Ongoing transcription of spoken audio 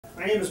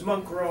My name is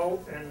Monk Rowe,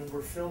 and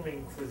we're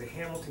filming for the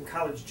Hamilton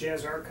College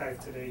Jazz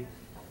Archive today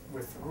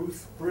with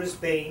Ruth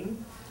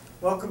Brisbane.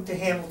 Welcome to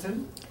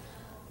Hamilton.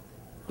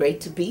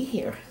 Great to be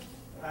here.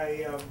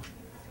 I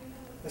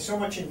so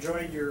much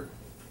enjoyed your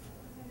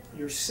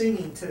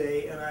singing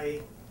today, and I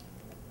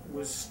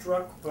was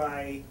struck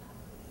by,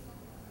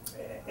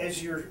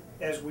 as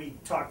we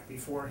talked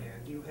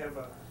beforehand, you have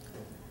a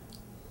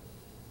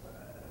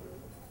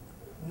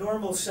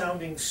normal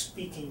sounding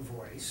speaking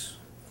voice.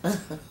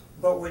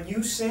 But when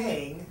you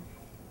sang,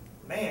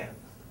 man,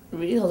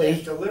 really,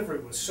 that delivery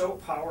was so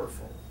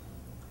powerful.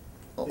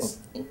 Oh,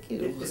 thank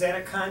you. Is that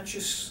a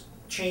conscious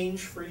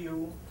change for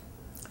you?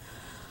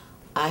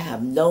 I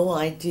have no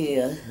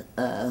idea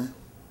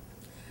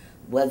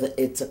whether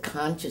it's a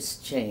conscious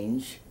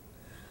change.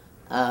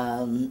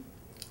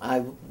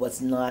 I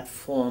was not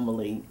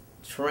formally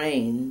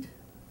trained,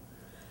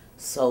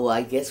 so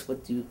I guess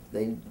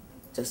they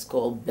just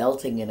call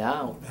belting it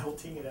out.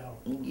 Belting it out.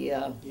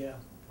 Yeah. Yeah.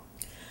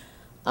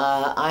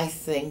 I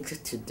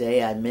think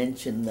today I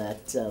mentioned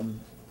that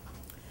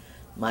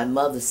my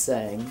mother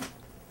sang,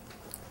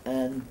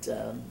 and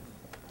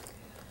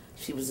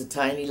she was a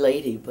tiny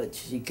lady, but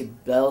she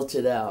could belt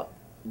it out,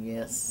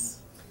 yes.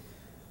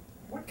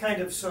 What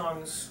kind of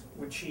songs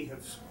would she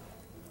have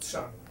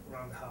sung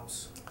around the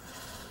house?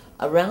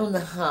 Around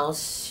the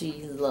house,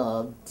 she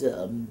loved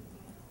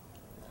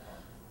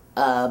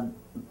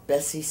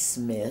Bessie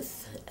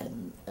Smith,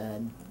 and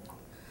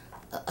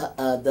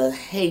the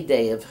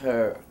heyday of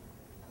her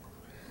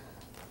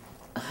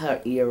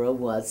era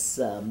was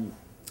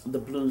the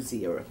blues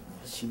era.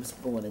 She was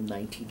born in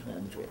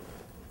 1900.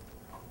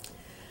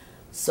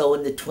 So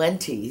in the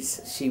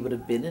 20s, she would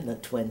have been in her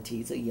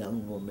 20s, a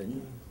young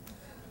woman.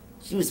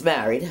 She was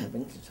married,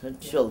 having her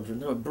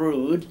children, her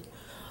brood,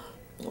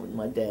 with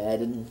my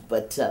dad,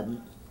 but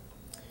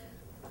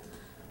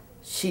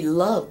she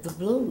loved the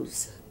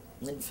blues.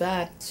 In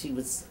fact, she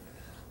was,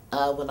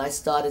 when I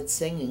started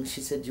singing,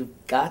 she said,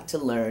 "You've got to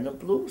learn a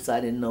blues."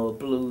 I didn't know a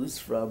blues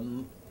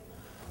from,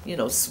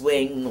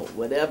 swing or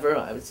whatever.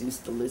 I was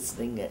used to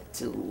listening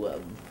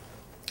to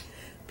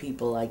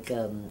people like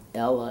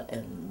Ella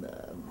and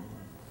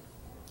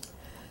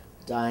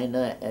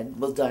Dinah,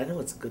 and Dinah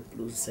was a good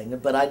blues singer,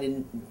 but I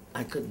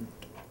couldn't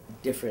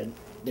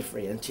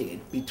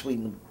differentiate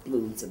between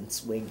blues and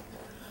swing.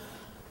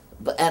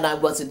 And I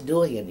wasn't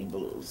doing any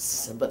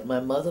blues, but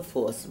my mother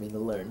forced me to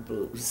learn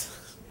blues.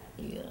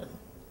 Yeah.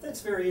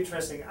 That's very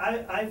interesting.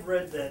 I've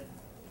read that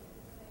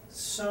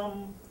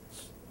some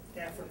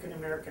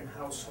African-American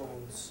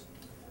households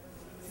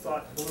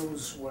thought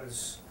blues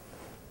was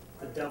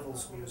the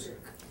devil's music,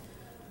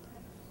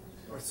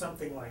 or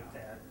something like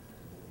that.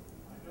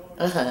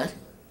 Uh-huh.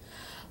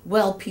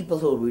 Well, people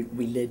who are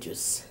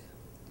religious.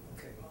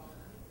 Okay.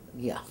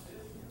 Yeah.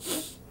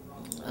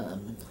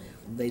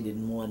 They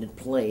didn't want it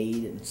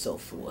played and so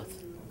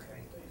forth.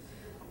 Okay.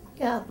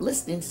 Yeah,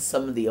 listening to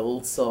some of the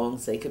old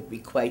songs, they could be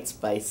quite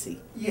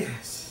spicy.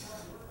 Yes.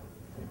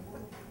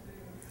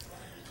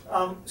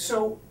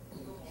 So,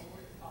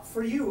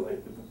 for you,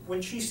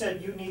 when she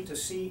said you need to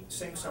sing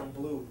some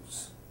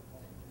blues,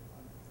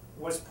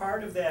 was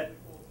part of that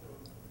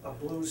a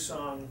blues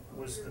song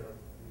was the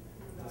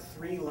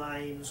three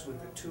lines with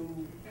the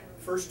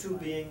first two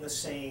being the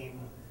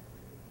same,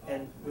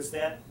 and was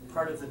that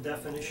part of the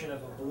definition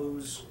of a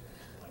blues,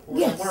 or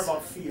was Yes. it more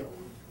about feel?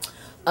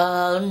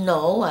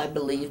 No, I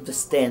believe the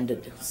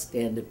standard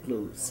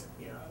blues.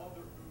 Yeah.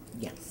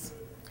 Yes,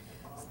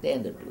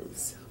 standard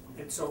blues.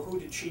 And so who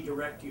did she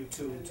direct you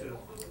to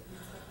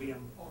be a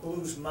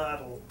blues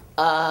model?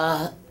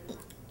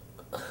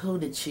 Who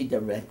did she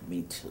direct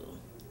me to?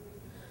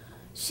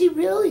 She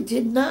really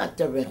did not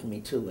direct me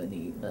to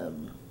any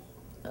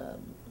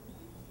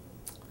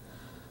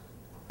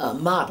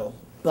model,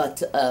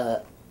 but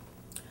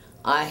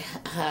I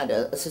had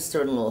a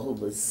sister-in-law who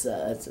was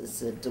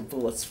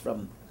divorced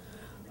from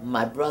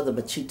my brother,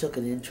 but she took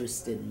an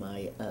interest in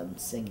my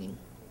singing,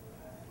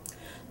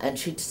 and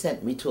she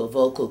sent me to a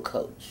vocal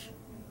coach.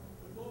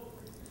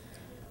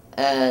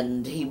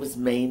 And he was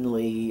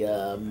mainly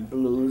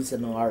blues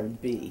and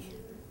R&B,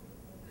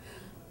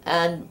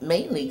 and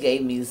mainly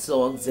gave me the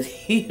songs that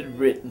he had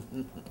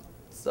written.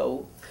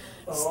 So,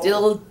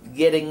 still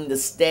getting the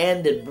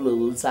standard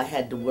blues, I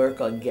had to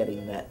work on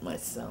getting that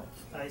myself.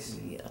 I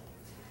see. Yeah.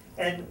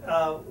 And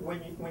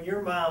when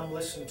your mom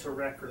listened to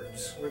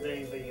records, were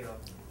they the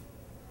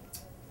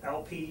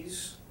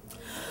LPs?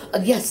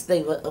 Yes,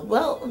 they were.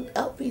 Well,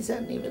 LPs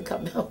hadn't even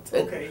come out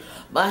then. Okay.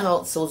 My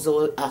house was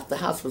the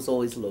house was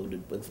always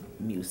loaded with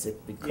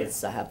music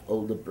because I have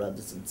older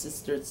brothers and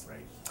sisters.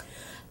 Right.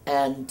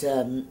 And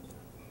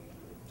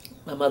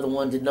my mother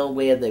wanted to know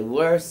where they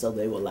were, so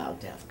they were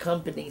allowed to have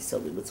company. So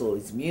there was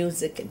always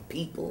music and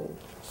people,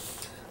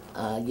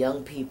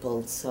 young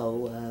people.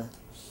 So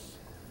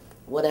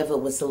whatever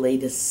was the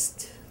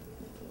latest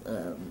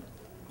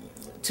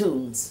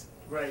tunes.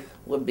 Right.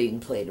 Were being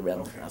played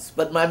around the house.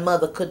 But my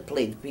mother could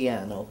play the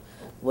piano,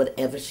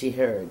 whatever she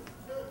heard.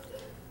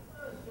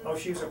 Oh,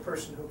 she was a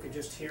person who could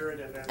just hear it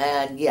and then...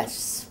 And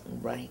yes,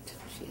 right,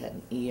 she had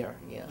an ear,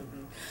 yeah.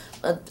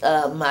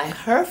 Mm-hmm.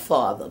 Her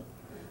father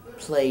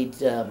played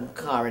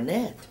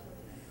clarinet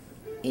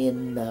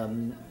in,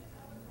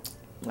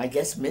 I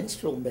guess,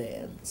 minstrel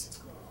bands.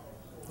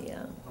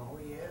 Yeah. Oh,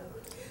 yeah.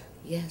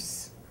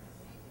 Yes.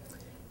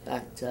 In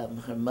fact,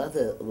 her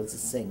mother was a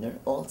singer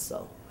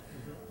also,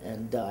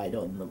 and died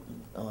on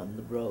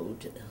the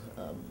road.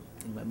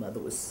 My mother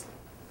was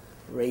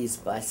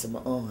raised by some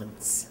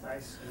aunts. I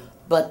see.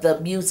 But the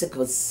music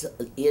was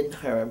in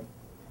her,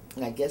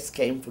 I guess,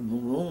 came from the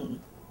womb.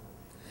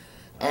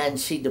 And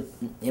she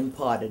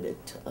imparted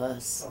it to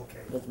us. Okay.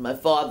 But my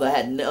father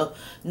had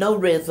no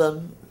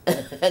rhythm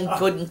and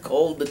couldn't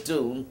hold the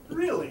tune.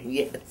 Really?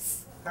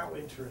 Yes. How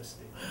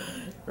interesting.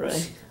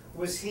 Right.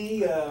 Was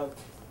he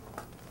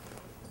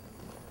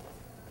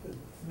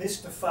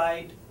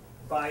mystified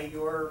by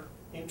your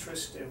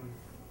interest in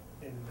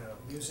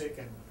music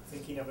and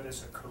thinking of it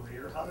as a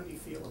career? How did he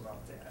feel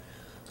about that?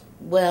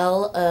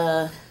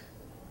 Well,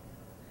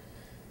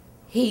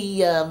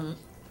 he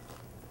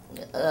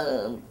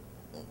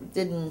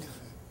didn't.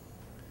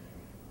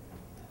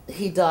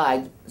 He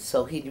died,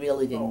 so he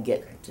really didn't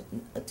get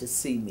to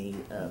see me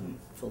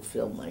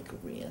fulfill my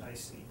career. I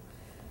see.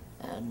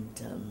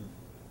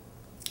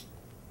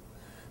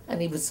 And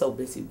he was so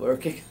busy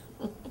working.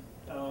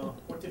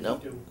 What did he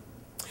do?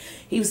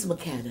 He was a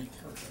mechanic.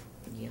 Okay.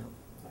 Yeah.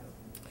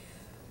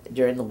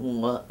 During the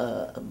war,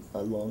 a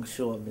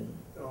longshoreman.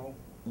 Oh.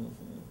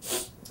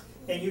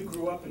 Mm-hmm. And you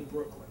grew up in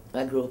Brooklyn?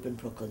 I grew up in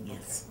Brooklyn,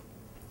 yes.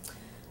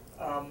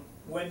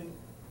 Okay.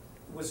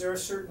 Was there a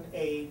certain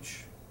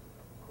age,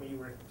 when you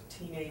were a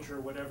teenager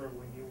or whatever,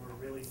 when you were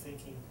really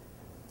thinking,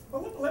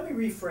 well, let me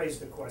rephrase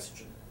the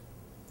question.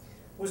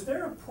 Was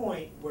there a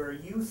point where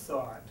you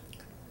thought,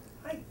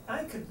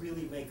 I could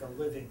really make a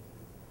living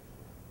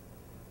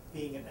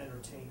being an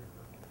entertainer?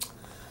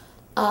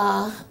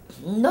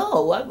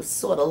 No, I was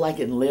sort of like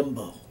in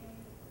limbo.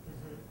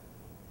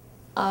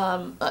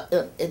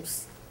 Mm-hmm.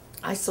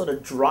 I sort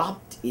of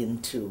dropped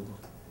into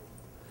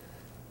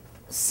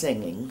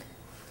singing.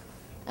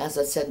 As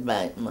I said,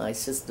 my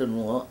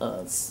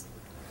sister-in-law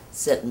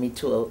sent me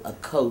to a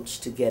coach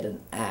to get an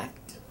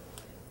act,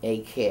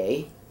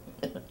 AK,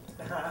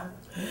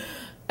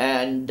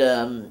 and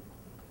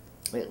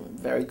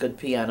very good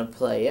piano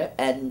player,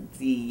 and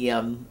the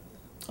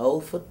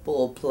old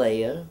football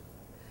player,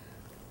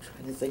 I'm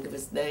trying to think of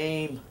his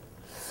name,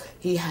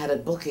 he had a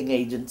booking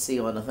agency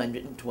on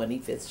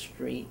 125th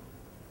Street.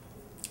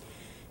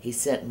 He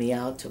sent me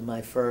out to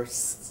my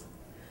first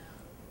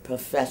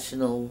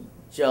professional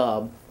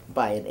job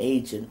by an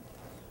agent.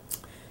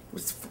 He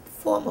was a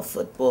former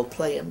football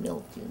player,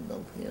 Milt, you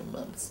know him,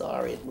 I'm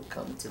sorry, it will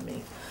come to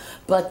me.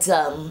 But,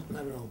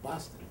 Never know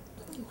Boston.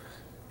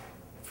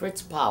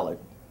 Fritz Pollard.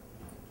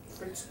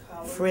 Fritz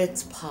Pollard?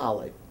 Fritz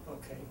Pollard.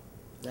 Okay.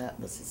 That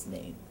was his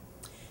name.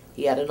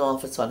 He had an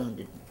office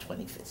on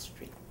 125th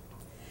Street.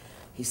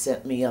 He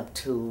sent me up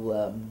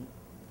to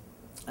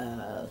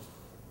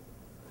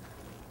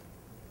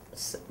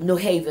New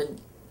Haven,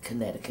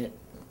 Connecticut.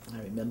 I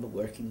remember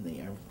working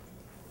there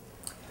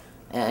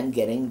and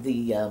getting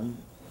the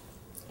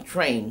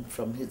train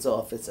from his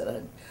office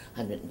at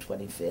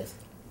 125th.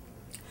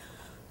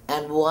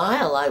 And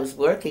while I was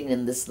working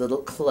in this little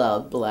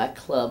club, black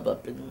club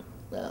up in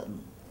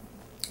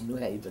New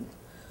Haven,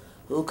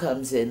 who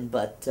comes in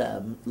but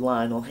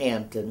Lionel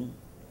Hampton,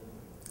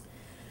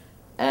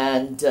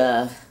 and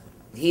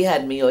he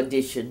had me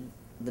audition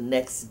the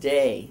next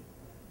day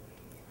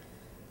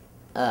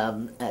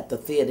at the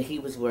theater he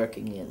was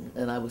working in,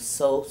 and I was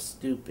so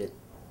stupid.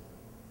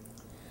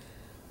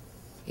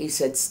 He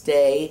said,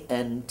 stay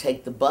and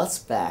take the bus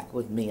back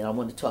with me, and I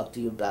want to talk to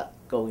you about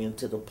going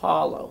into the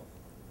Apollo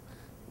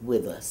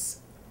with us.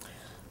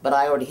 But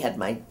I already had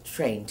my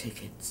train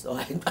ticket, so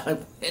I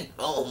went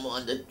home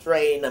on the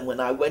train, and when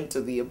I went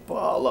to the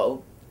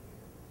Apollo,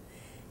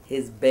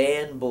 his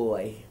band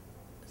boy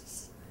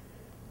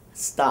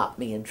stopped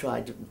me and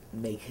tried to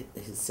make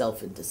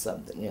himself into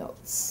something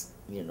else.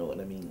 You know what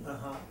I mean?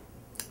 Uh-huh.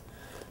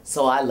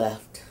 So I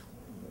left,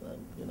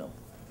 you know,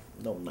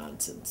 no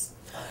nonsense.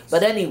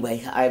 But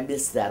anyway, I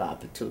missed that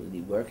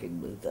opportunity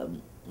working with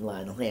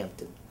Lionel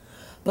Hampton.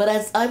 But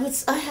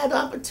I had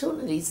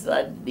opportunities that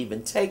I didn't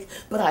even take,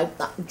 but I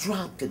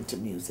dropped into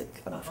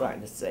music, I'm trying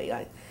to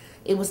say.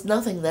 It was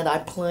nothing that I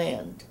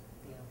planned.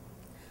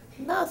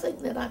 Yeah.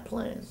 Nothing that I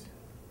planned.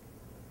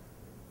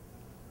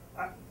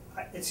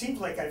 It seems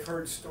like I've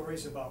heard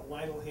stories about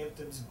Lionel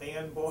Hampton's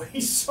band boy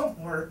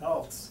somewhere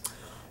else.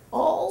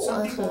 Oh,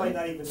 some people might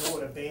not even know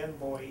what a band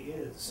boy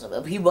is.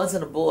 He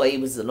wasn't a boy, he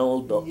was an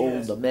older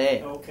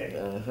man.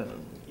 Okay.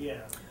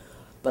 Yeah.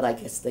 But I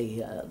guess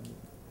they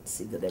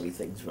see that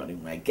everything's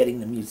running right, getting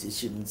the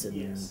musicians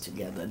and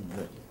together.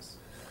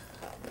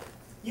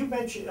 You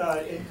mentioned,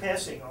 in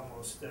passing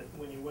almost, that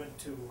when you went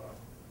to,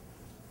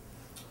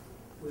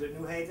 was it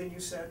New Haven you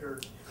said,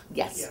 or?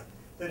 Yes. Yeah,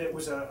 that it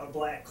was a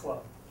black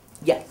club.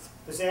 Yes.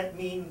 Does that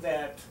mean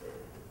that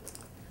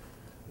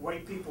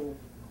white people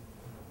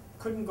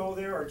couldn't go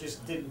there or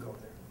just didn't go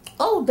there?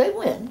 Oh, they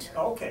went.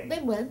 Okay. They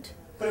went.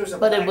 But it was a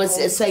But it black was,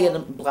 owned say, in a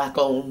club?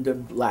 black-owned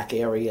and black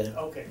area.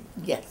 Okay,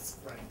 Yes.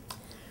 right.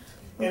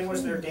 And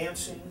was there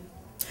dancing?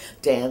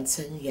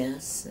 Dancing,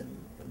 yes, and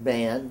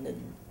band,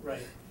 and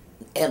Right.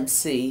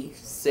 MC,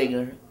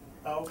 singer,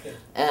 Okay.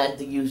 and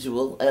the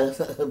usual,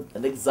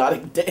 an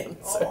exotic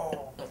dancer.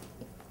 Oh.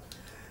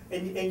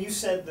 And you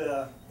said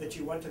that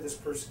you went to this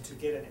person to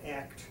get an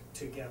act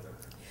together.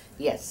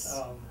 Yes.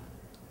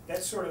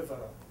 That's sort of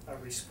a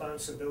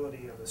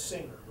responsibility of a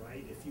singer,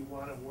 right? If you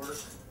want to work,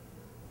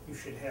 you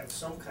should have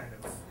some kind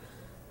of...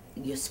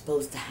 You're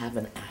supposed to have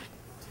an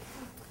act,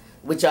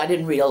 which I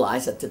didn't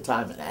realize at the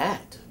time, an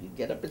act. You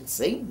get up and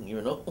sing,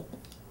 you know.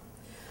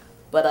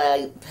 But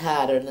I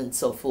pattern and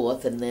so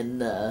forth, and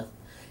then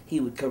he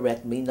would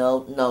correct me,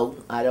 no,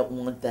 I don't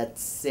want that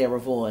Sarah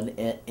Vaughan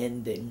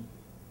ending.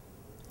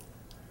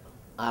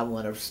 I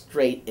want a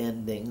straight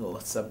ending or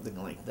something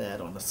like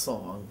that on a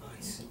song.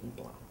 I see.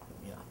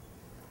 Yeah.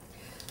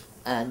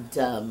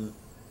 And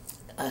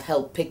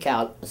help pick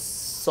out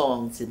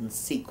songs in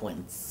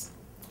sequence.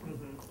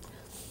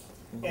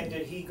 Mm-hmm. And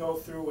did he go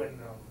through and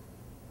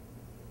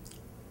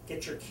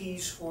get your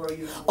keys for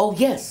you? Oh,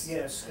 yes.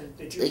 Yes, and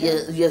did you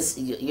Yes,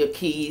 your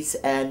keys,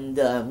 and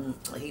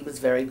he was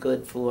very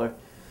good for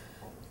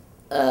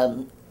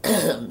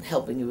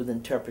helping you with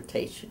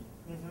interpretation.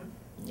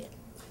 Mm-hmm. Yeah.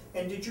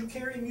 And did you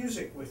carry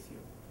music with you?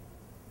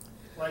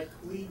 Like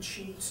lead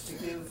sheets to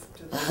give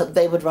to the...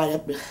 They would write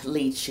up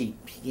lead sheet,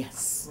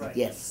 yes. Right.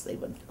 Yes, they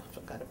would. I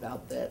forgot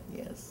about that,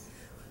 yes.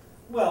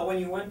 Well, when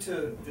you went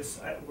to this,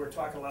 we're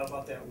talking a lot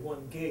about that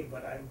one gig,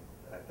 but I'm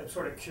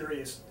sort of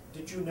curious.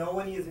 Did you know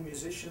any of the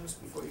musicians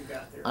before you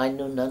got there? I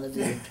knew none of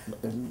the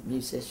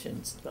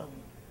musicians, no.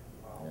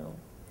 No.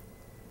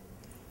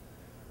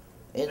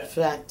 In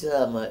fact,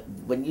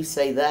 when you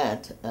say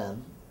that,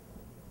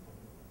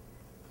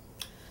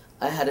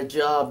 I had a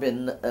job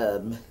in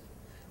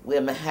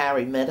where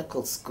Meharry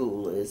Medical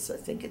School is. I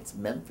think it's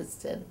Memphis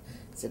then.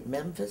 Is it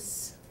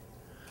Memphis?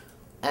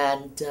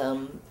 And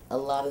a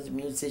lot of the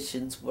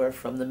musicians were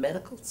from the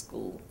medical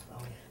school.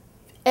 Oh.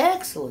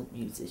 Excellent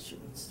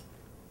musicians.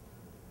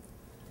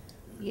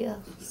 Yeah,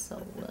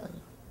 so,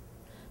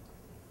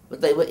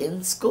 but they were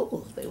in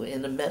school. They were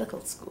in a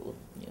medical school,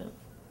 yeah.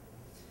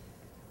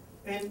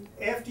 And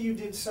after you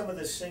did some of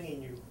the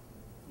singing,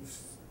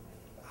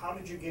 how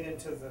did you get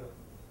into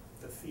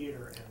the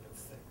theater end of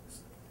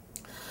things?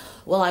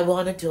 Well, I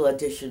wanted to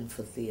audition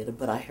for theater,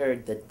 but I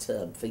heard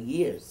that for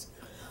years,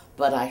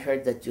 but I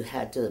heard that you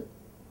had to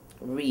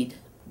read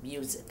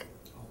music.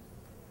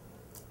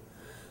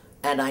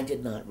 And I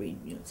did not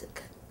read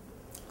music.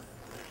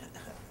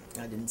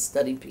 I didn't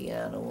study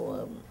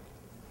piano,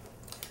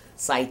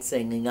 sight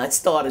singing. I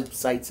started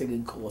sight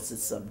singing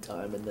courses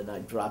sometime, and then I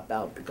dropped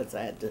out because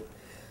I had to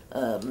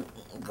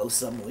go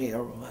somewhere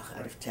or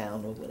out of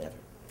town or whatever.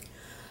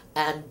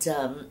 And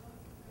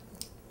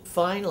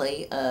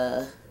finally,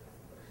 I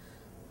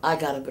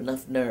got up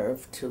enough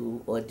nerve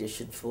to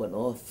audition for an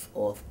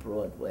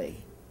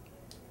off-Broadway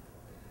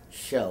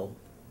show.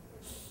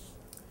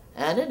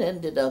 And it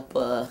ended up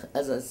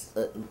as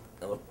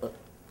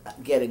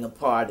getting a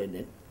part in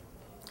it.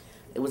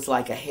 It was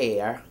like a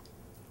Hair,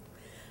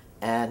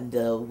 and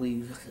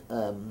we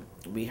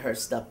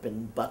rehearsed up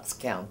in Bucks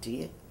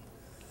County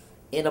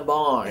in a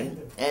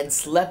barn and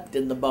slept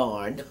in the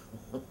barn.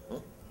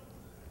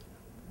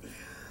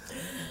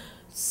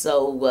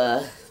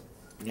 So,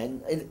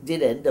 and it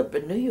did end up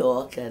in New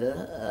York at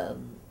a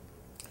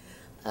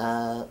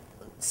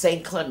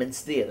St. Clement's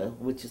Theater,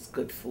 which is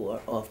good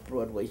for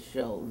off-Broadway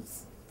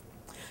shows.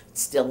 It's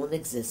still in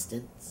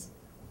existence.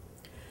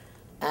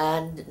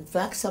 And in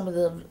fact, some of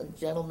the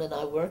gentlemen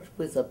I worked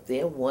with up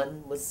there,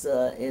 one was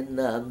in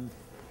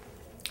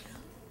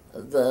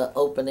the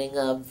opening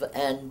of,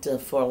 and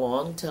for a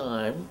long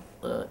time,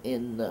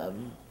 in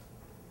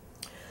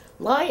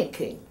Lion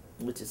King,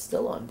 which is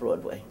still on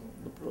Broadway,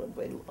 the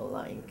Broadway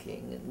Lion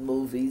King, and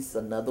movies.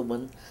 Another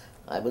one,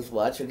 I was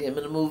watching him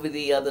in a movie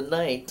the other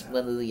night,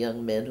 one of the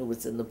young men who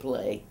was in the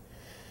play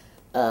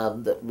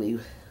that we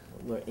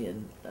were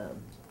in,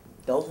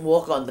 Don't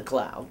Walk on the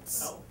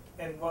Clouds. Oh.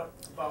 And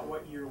about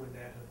what year would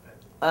that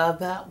have been?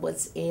 That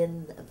was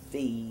in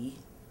the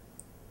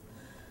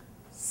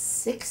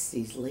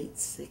 60s, late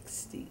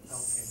 60s.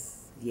 Okay.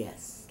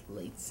 Yes,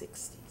 late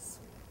 60s.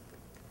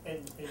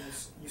 And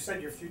you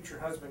said your future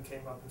husband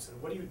came up and said,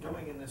 "What are you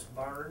doing in this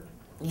barn?"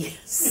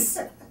 Yes.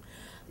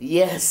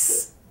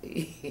 Yes.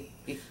 He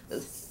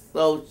was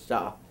so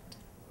shocked.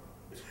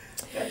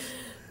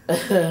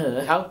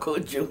 How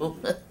could you?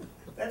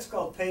 That's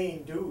called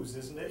paying dues,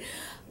 isn't it?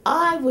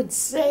 I would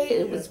say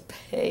it was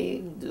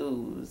paying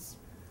dues.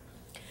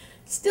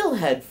 Still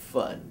had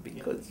fun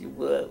because you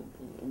were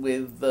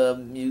with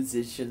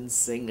musicians,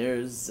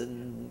 singers,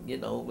 and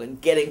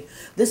and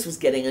this was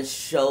getting a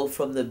show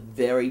from the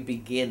very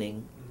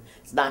beginning.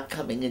 It's not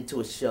coming into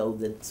a show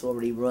that's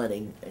already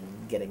running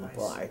and getting a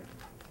part.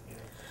 Yeah.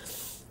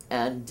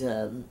 And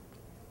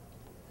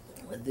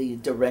the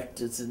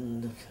directors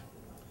and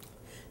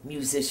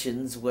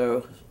musicians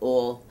were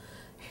all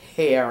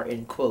Hair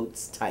in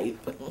quotes type.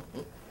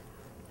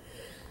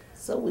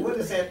 So we What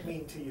does that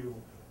mean to you?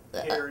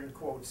 Hair in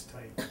quotes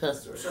type.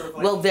 Sort of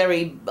like, well,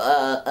 very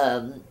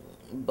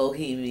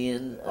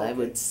bohemian, I Okay.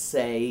 would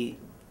say,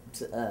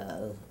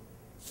 to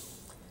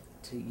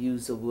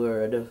use a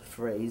word, a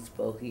phrase,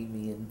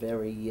 bohemian,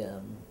 very,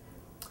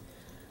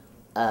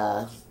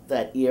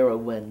 that era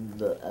when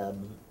the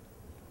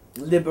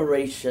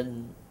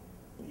liberation,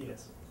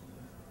 yes.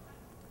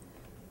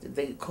 did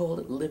they call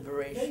it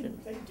liberation?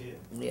 They did,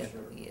 for Yeah,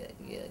 sure. yeah.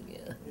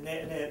 In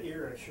that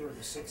era, sure,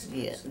 the 60s.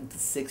 Yeah, in the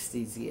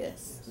 60s,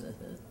 yes. Yes.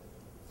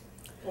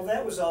 Well,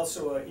 that was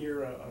also an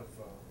era of,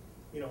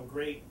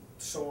 great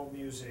soul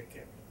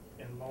music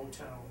and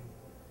Motown.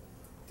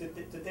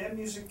 Did that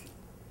music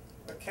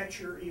catch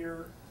your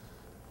ear?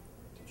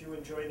 Did you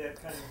enjoy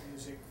that kind of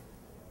music?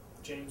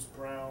 James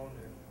Brown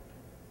and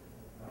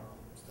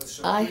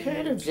the I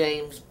heard of Supremes?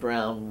 James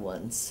Brown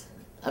once.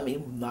 I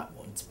mean, not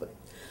once, but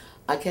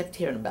I kept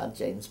hearing about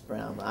James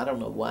Brown. I don't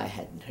know why I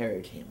hadn't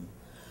heard him.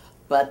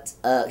 But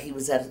he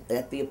was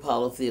at the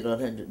Apollo Theater on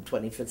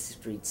 125th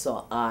Street,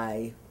 so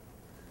I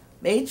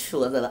made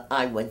sure that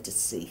I went to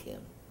see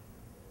him.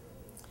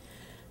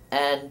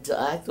 And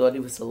I thought he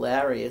was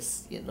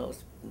hilarious,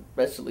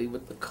 especially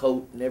with the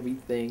coat and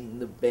everything,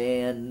 the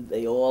band,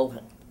 they all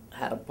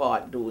had a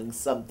part doing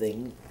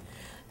something.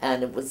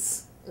 And it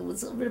was a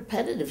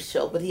repetitive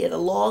show, but he had a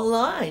long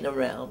line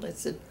around. I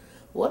said,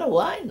 what do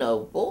I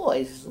know?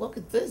 Boys, look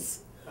at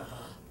this. Uh-huh.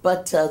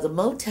 But the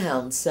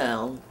Motown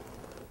sound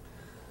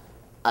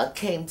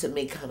came to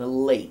me kind of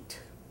late.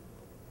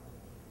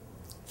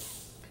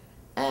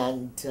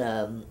 And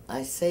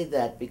I say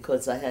that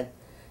because I had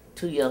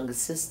two younger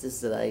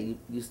sisters that I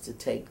used to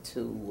take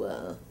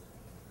to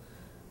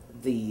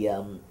the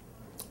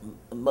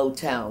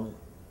Motown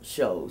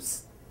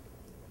shows,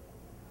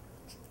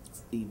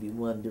 Stevie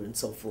Wonder and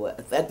so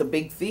forth, at the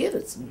big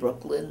theaters in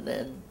Brooklyn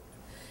and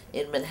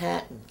in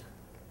Manhattan.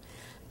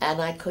 And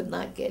I could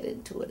not get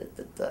into it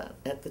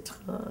at the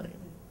time.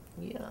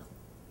 Yeah.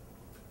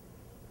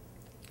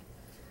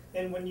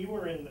 And when you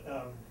were in,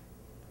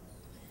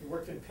 you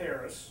worked in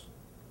Paris,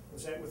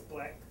 was that with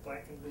Black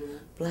and Blue?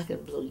 Black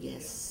and Blue,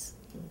 yes.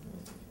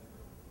 Mm-hmm.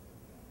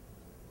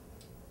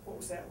 What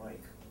was that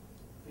like,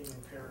 being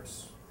in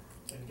Paris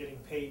and getting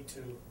paid to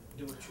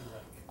do what you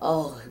like?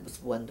 Oh, it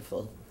was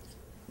wonderful.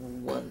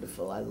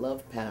 Wonderful. I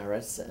love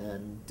Paris,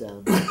 and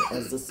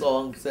as the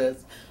song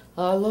says,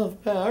 I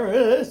love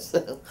Paris.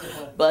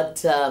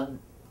 But, and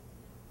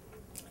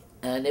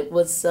it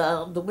was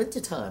the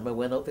winter time. I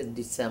went over in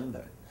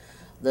December.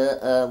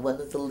 One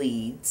of the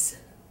leads,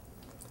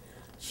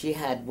 she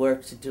had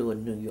work to do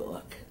in New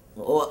York,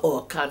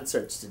 or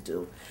concerts to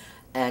do,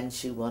 and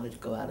she wanted to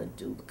go out and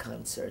do the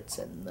concerts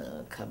and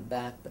come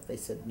back, but they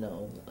said,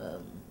 no,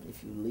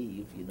 if you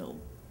leave,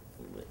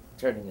 we're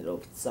turning it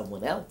over to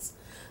someone else.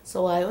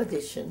 So I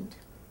auditioned,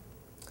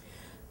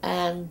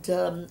 and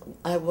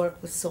I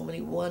worked with so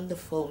many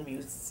wonderful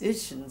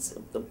musicians.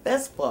 The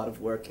best part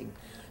of working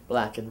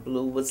Black and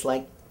Blue was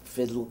like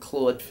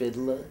Claude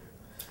Fiddler,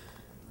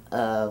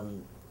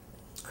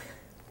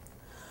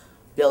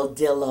 Bill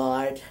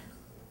Dillard.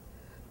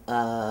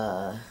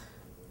 I'm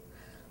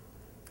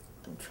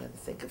trying to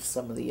think of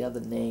some of the other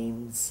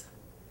names.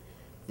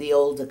 The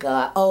older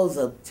guy,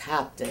 the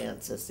tap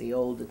dancers, the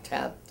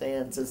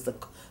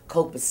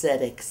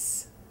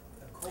Copacetics.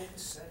 The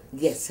Copacetics?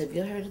 Yes, have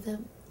you heard of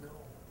them? No.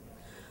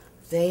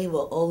 They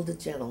were older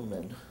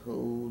gentlemen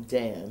who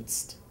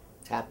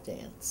tap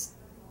danced.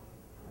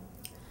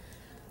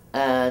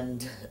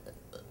 And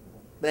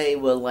they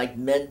were like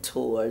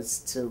mentors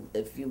to,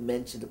 if you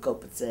mentioned the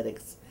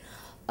Copacetics.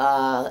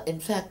 In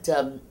fact,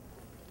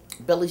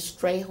 Billy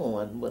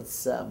Strayhorn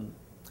was,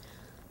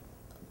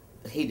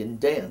 he didn't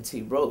dance,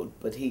 he wrote,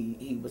 but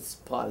he was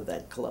part of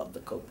that club, the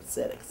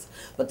Copacetics.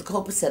 But the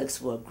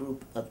Copacetics were a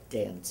group of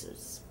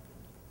dancers.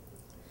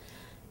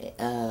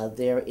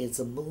 There is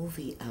a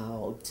movie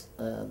out,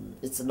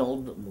 it's an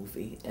old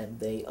movie, and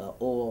they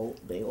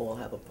all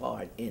have a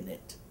part in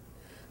it.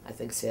 I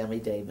think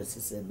Sammy Davis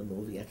is in the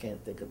movie, I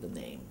can't think of the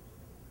name.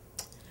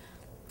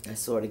 I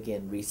saw it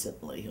again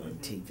recently on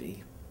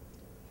TV.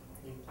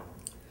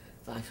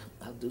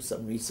 I'll do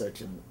some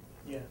research and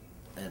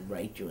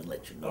write you and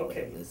let you know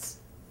Okay. what it is.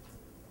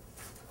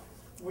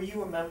 Were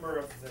you a member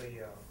of the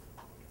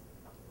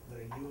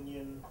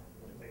union,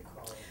 what do they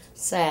call it?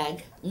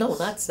 SAG? No,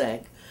 not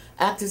SAG.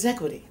 Actors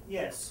Equity.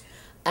 Yes.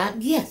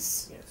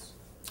 Yes. Yes.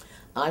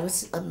 I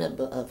was a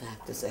member of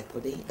Actors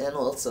Equity, and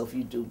also if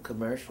you do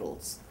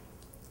commercials,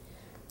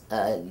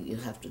 you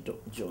have to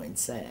join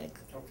SAG.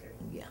 Okay.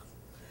 Yeah.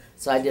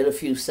 So I did a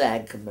few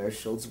SAG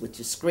commercials, which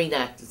is Screen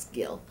Actors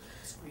Guild,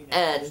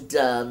 and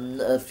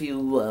a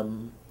few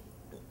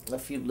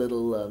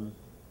little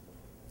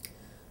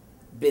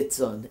bits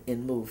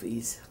in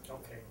movies.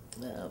 Okay.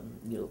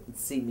 You'll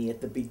see me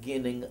at the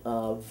beginning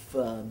of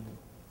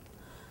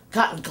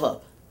Cotton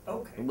Club.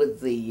 Okay.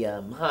 With the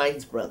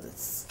Hines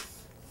brothers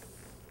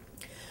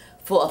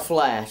for a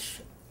flash.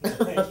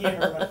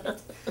 Yeah,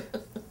 right.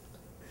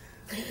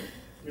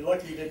 You're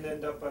lucky you didn't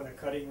end up on the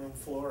cutting room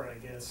floor, I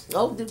guess.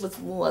 Oh, there was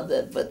more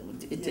that, but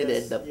it did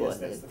Yes, end up yes,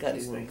 on that's the the cutting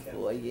piece room they kept.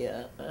 floor,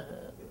 yeah.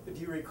 Do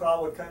you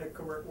recall what kind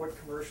of what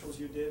commercials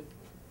you did?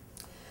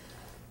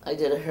 I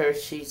did a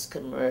Hershey's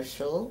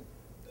commercial,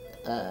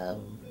 a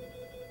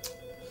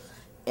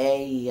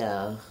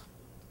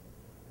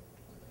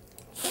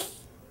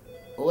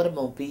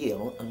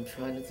automobile. I'm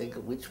trying to think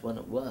of which one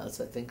it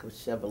was. I think it was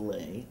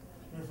Chevrolet.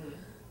 Mm-hmm.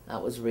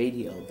 That was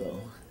radio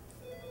though.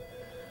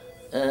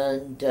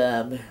 And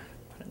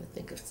trying to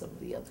think of some of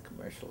the other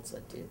commercials I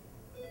did.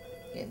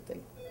 Can't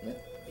think. Yeah.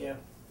 Yeah.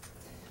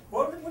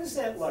 What is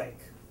that like?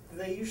 Do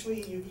they you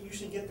usually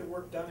get the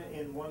work done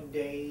in one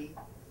day?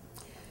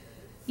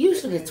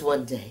 Usually it's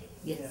one day.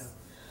 Yes.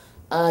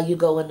 Yeah. You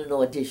go in an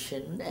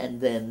audition and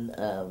then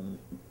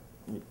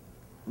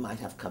might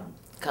have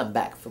come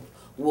back for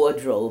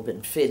wardrobe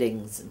and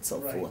fittings and so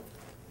Right. forth.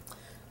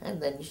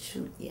 And then you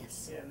shoot,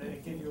 yes. Yeah, and then they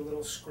give you a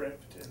little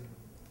script, and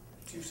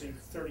it's usually a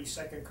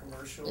 30-second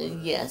commercial. Or,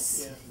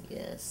 Yes, Yeah.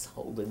 yes,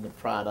 holding the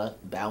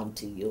product,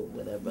 Bounty or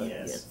whatever.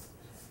 Yes.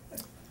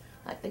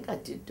 I think I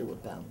did do a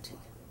Bounty.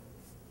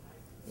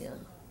 Yeah.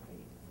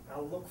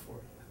 I'll look for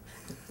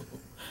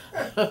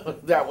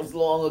it. That was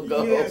long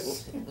ago.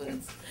 Yes.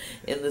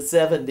 In the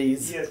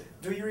 70s. Yes.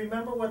 Do you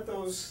remember what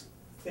those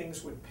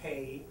things would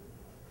pay,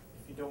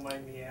 if you don't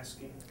mind me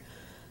asking?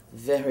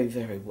 Very,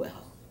 very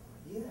well.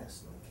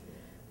 Yes. Okay.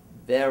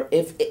 Very,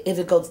 if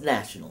it goes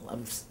national,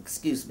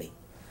 excuse me.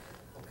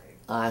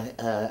 Okay.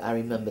 I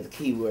remember the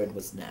key word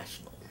was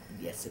national.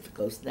 Yes, if it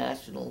goes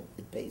national,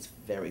 it pays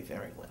very,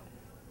 very well.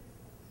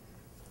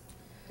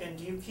 And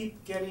do you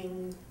keep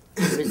getting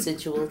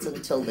Residuals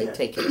until they Yeah.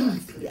 take it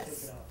off, They take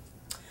yes. it off.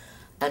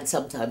 And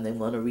sometimes they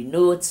want to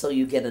renew it, so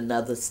you get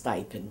another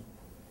stipend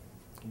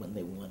when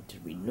they want to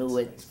renew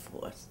it That's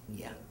for,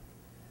 yeah.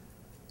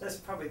 That's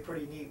probably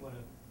pretty neat when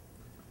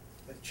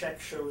a check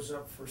shows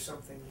up for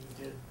something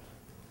you did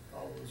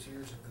all those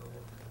years ago.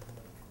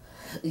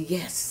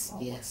 Yes, Oh,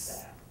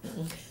 yes.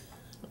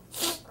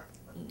 what's that?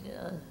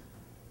 Yeah.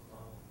 Wow.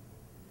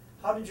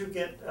 How did you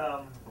get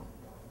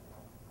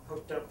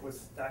hooked up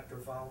with Dr.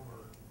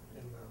 Valmer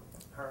in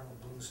the Harlem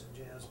Blues and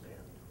Jazz Band?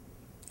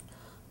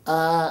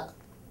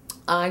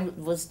 I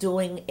was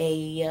doing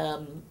a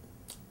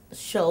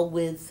show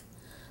with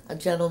a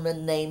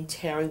gentleman named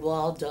Terry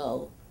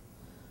Waldo,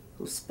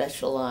 who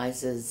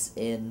specializes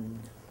in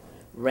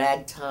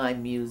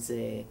ragtime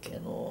music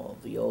and all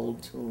the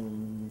old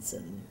tunes,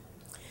 and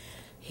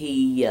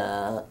he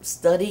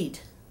studied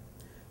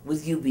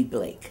with U.B.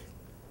 Blake.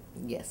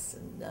 Yes,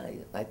 and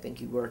I think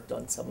he worked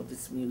on some of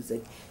his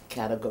music,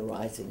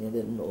 categorizing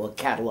it or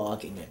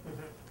cataloging it.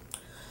 Mm-hmm.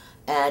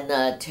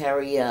 And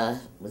Terry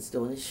was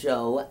doing a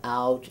show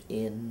out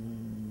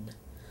in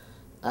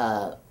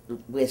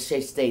where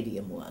Shea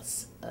Stadium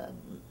was.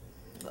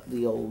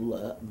 The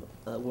old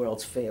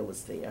World's Fair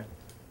was there.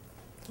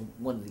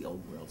 One of the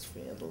old World's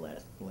Fair, the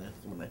last one,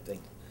 I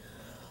think.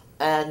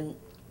 And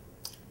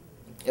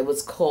it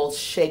was called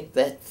Shake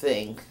That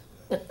Thing.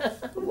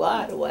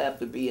 Why do I have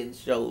to be in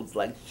shows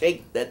like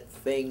Shake That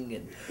Thing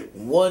and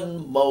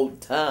One More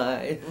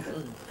Time?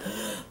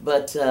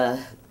 But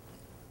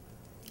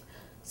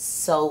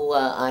so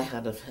I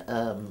had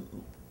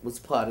was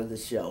part of the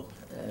show,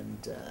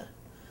 and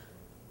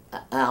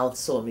Al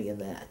saw me in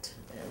that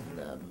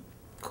and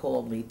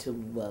called me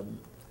to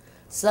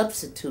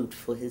substitute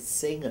for his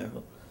singer,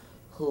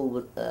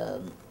 who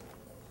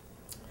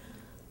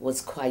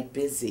was quite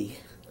busy.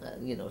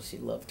 You know, she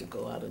loved to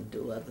go out and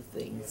do other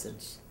things, and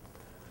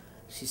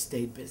she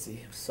stayed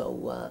busy.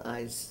 So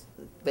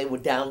they were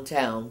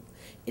downtown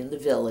in the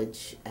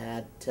village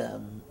at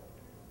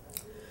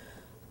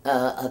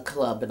a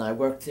club, and I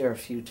worked there a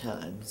few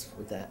times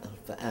with that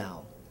for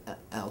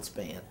Al's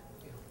band.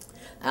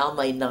 Al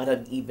may not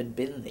have even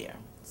been there,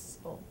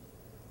 so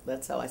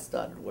that's how I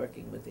started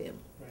working with him.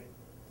 Right.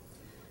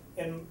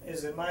 And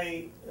am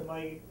I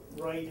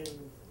right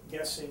in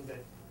guessing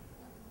that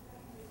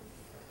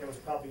there was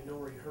probably no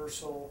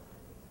rehearsal?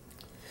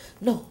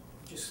 No,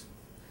 Just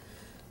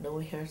no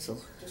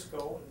rehearsal. just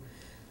go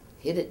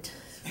Hit it.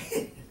 and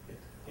hit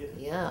it.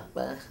 Yeah,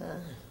 but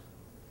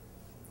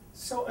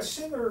So a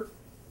singer,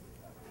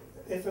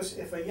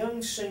 if a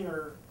young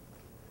singer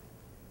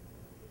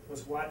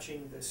was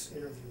watching this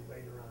interview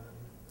later on,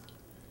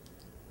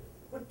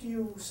 what do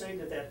you say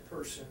to that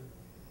person?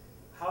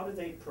 How do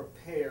they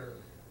prepare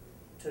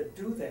to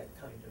do that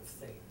kind of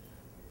thing,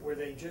 where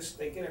they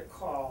get a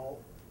call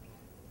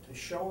to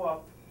show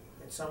up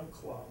at some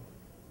club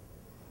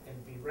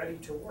and be ready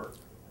to work?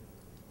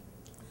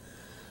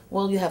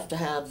 well, you have to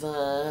have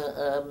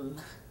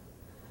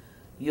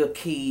your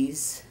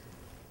keys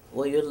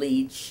or your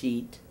lead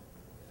sheet.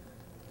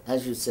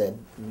 As you said,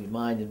 you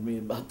reminded me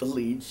about the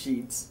lead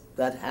sheets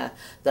that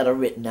are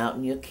written out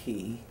in your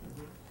key,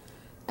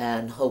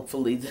 and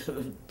hopefully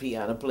the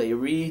piano player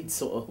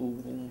reads, or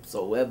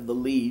whomsoever the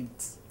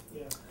leads.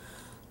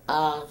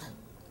 Yeah.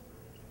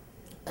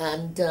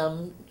 And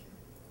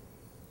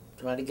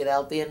try to get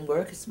out there and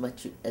work as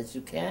much as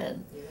you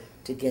can Yeah.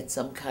 to get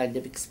some kind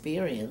of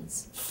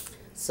experience,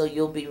 so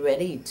you'll be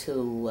ready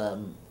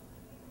to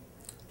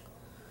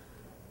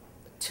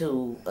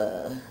to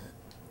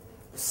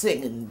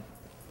sing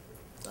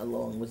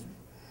along with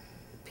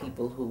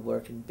people who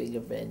work in bigger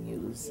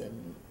venues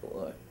and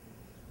or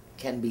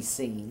can be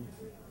seen.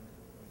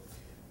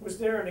 Was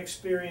there an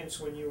experience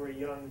when you were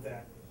young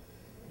that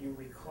you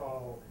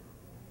recall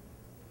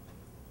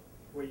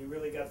where you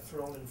really got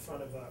thrown in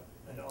front of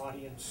an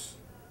audience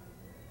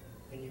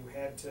and you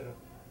had to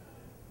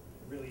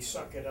really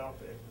suck it up?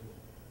 And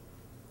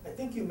I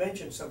think you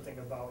mentioned something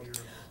about your...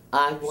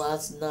 I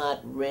was not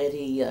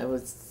ready. I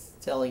was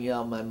telling you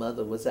how my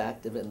mother was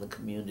active in the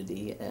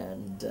community,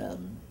 and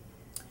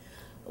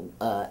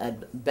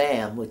at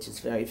BAM, which is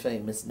very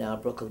famous now,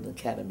 Brooklyn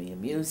Academy of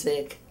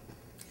Music,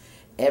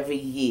 every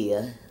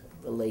year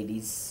the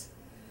ladies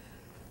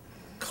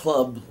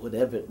club,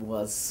 whatever it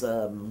was,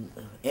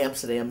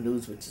 Amsterdam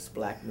News, which is a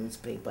black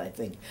newspaper, I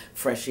think,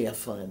 Fresh Air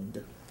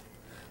Fund,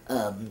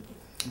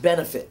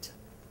 benefit.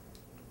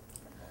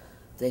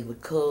 They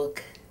would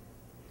cook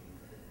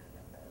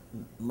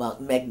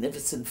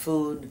magnificent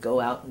food, go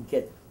out and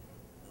get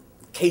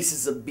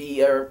cases of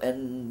beer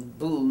and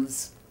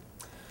booze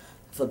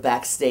for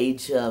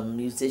backstage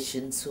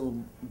musicians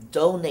who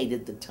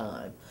donated the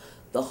time.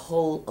 The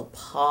whole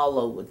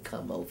Apollo would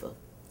come over.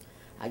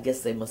 I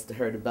guess they must have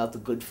heard about the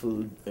good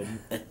food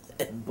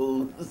and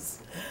booze.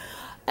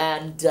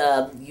 And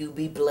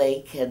U.B.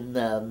 Blake and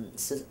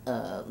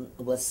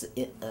was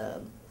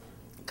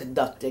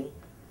conducting,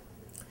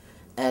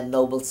 and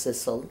Noble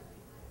Sissel.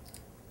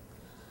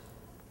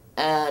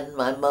 And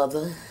my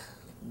mother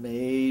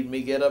made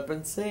me get up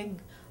and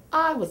sing.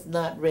 I was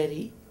not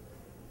ready.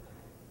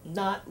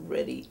 Not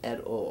ready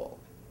at all.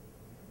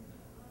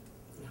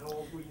 And how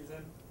old were you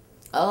then?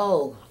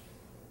 Oh,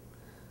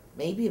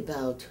 maybe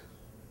about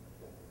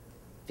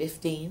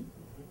 15.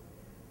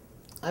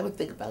 Mm-hmm. I would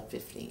think about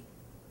 15,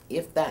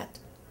 if that.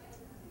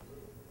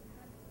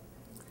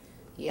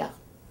 Yeah,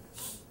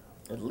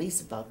 at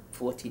least about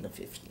 14 or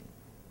 15.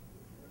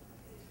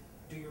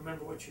 Do you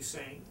remember what you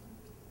sang?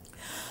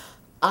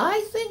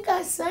 I think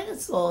I sang a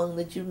song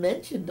that you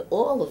mentioned,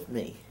 All of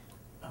Me.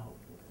 Oh.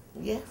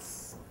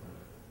 Yes.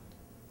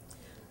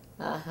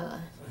 Uh-huh.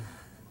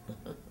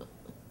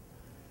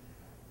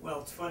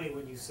 Well, it's funny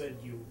when you said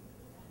you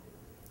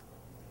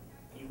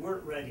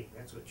weren't ready.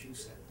 That's what you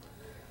said.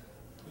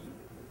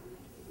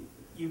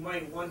 You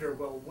might wonder,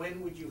 well,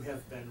 when would you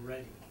have been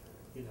ready?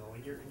 You know,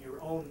 in your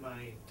own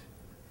mind.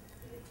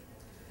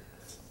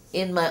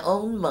 In my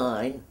own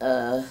mind,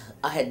 I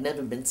had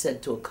never been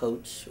sent to a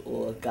coach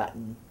or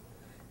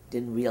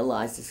didn't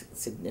realize the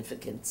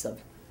significance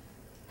of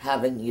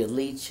having your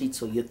lead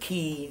sheets or your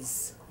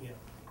keys,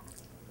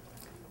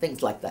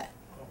 things like that.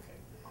 Okay.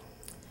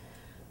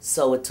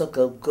 So it took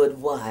a good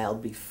while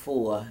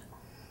before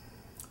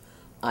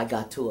I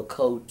got to a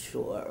coach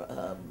or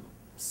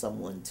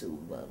someone to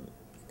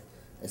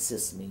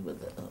assist me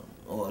with it,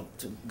 or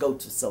to go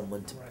to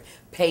someone to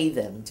pay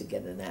them to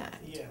get an act.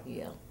 Yeah.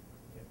 Yeah.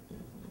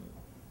 Mm-hmm.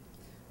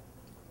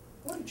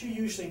 What did you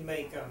usually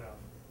make on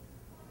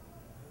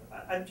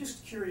I'm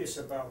just curious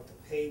about the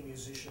pay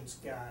musicians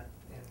got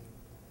and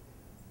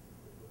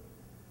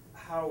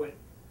how if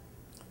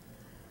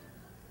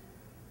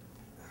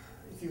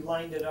you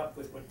lined it up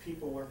with what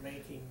people were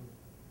making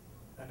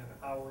on an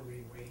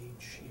hourly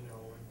wage, you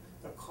know, and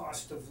the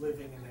cost of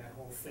living and that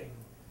whole thing.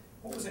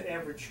 What was an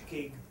average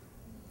gig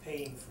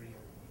paying for you?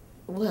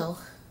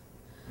 Well,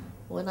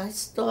 when I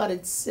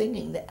started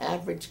singing, the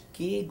average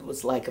gig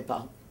was like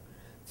about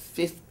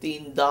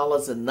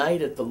 $15 a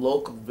night at the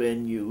local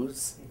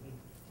venues.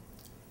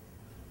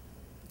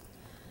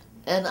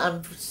 And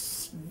I'm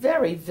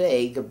very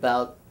vague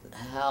about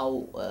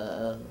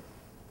how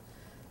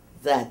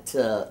that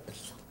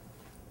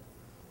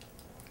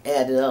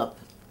added up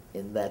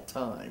in that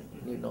time,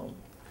 you know.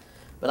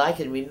 But I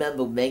can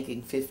remember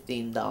making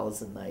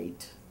 $15 a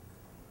night.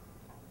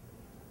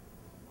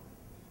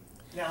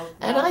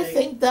 And I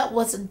think that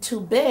wasn't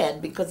too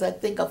bad, because I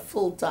think a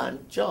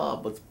full-time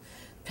job was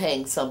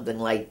paying something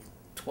like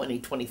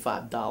 $20,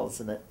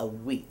 $25 a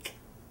week.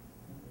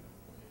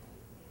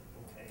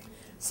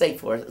 Say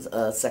for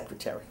a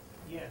secretary.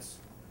 Yes.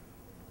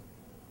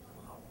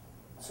 Wow.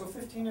 So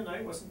 15 a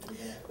night wasn't too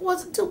bad. It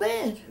wasn't too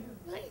bad.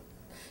 Yeah. Right.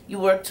 You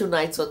worked 2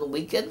 nights on the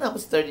weekend, that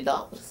was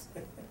 $30.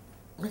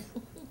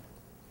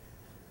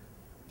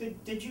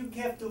 Did you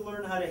have to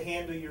learn how to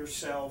handle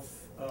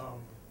yourself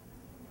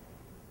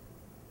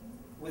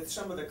with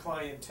some of the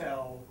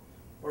clientele,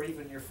 or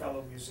even your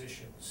fellow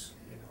musicians?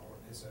 You know,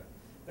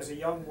 as a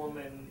young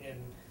woman, and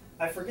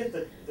I forget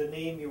the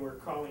name you were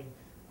calling.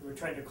 You were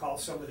trying to call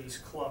some of these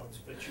clubs,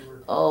 but you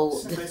were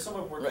some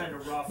of them were kind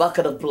of rough.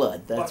 Bucket of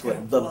Blood. That's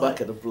what the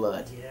Bucket of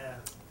Blood. Yeah.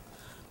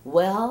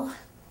 Well,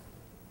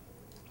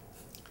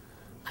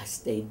 I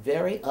stayed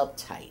very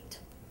uptight.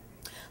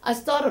 I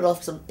started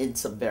off in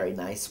some very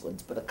nice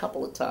ones, but a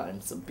couple of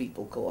times some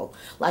people called,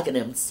 like an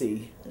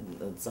MC,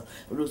 and so,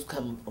 Ruth,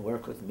 come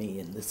work with me,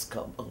 and this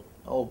come.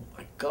 Oh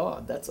my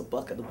God, that's a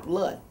bucket of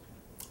blood.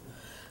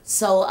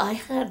 So I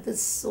had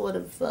this sort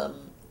of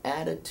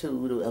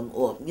attitude,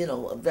 or you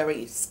know,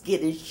 very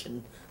skittish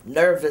and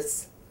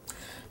nervous.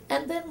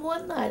 And then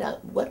one night,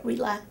 what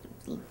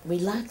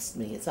relaxed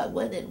me is I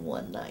went in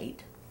one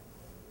night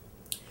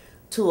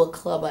to a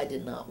club I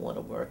did not want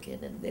to work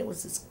in, and there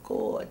was this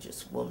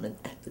gorgeous woman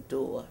at the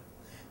door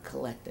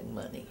collecting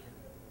money.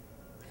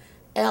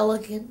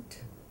 Elegant,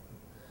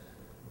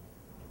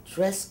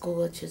 dressed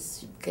gorgeous.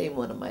 She became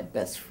one of my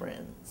best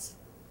friends.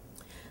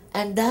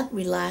 And that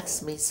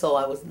relaxed me, so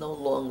I was no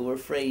longer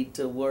afraid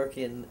to work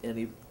in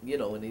any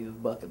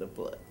bucket of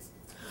butts.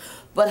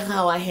 But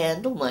how I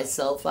handled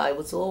myself, I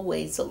was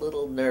always a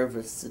little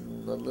nervous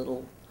and a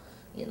little,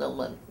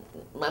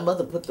 my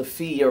mother put the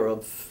fear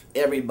of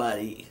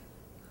everybody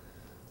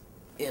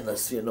in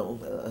us,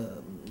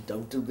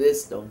 don't do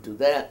this, don't do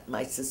that.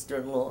 My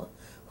sister-in-law,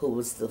 who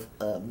was the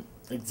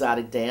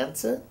exotic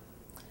dancer,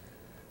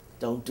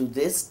 don't do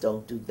this,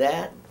 don't do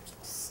that,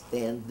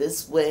 stand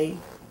this way,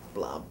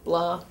 blah,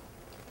 blah.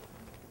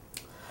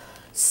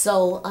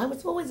 So I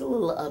was always a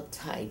little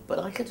uptight, but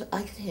I could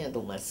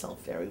handle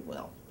myself very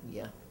well,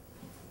 yeah.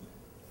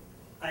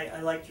 I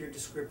liked your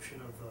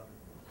description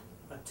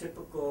of a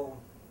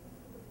typical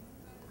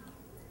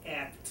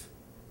act.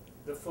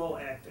 The full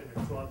act in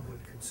a club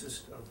would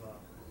consist of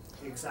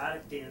the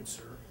exotic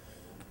dancer,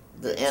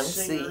 the MC,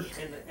 singer,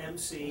 and the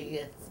MC,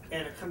 yeah,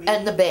 and a comedian.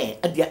 and the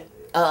band. Yeah,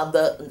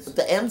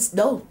 the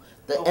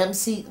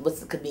MC was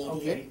the comedian,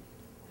 Okay.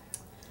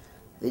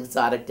 the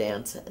exotic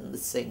dancer, and the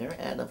singer,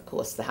 and of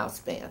course the house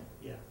band.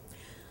 Yeah.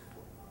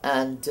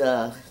 And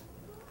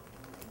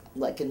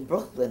like in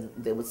Brooklyn,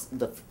 there was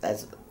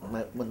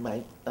when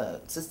my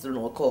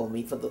sister-in-law called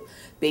me for the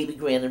baby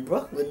grand in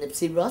Brooklyn,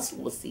 Nipsey Russell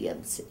was the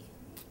MC.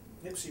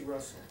 Nipsey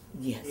Russell.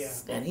 Yes,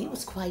 Yeah. and he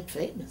was quite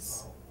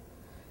famous.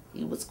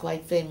 He was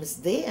quite famous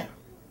there,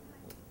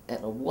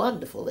 and a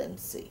wonderful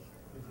MC.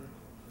 Mm-hmm.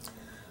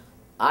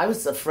 I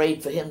was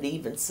afraid for him to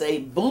even say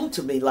boo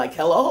to me, like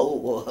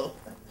hello,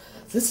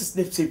 this is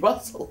Nipsey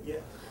Russell.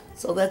 Yeah.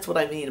 So that's what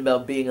I mean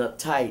about being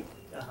uptight.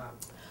 Uh-huh.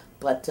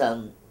 But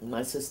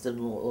my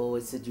sister-in-law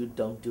always said, you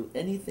don't do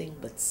anything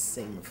but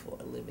sing for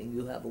a living.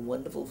 You have a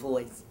wonderful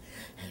voice,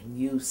 and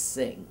you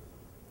sing,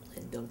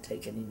 and don't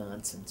take any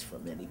nonsense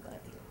from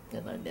anybody.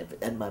 And I never,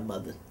 and my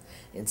mother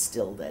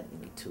instilled that in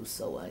me too,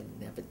 so I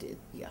never did,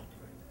 yeah.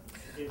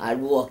 I'd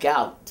walk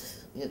out,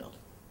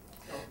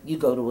 you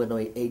go to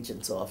an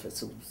agent's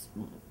office,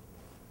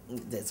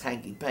 there's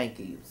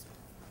hanky-panky,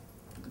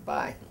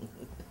 goodbye.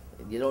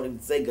 And you don't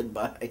even say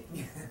goodbye.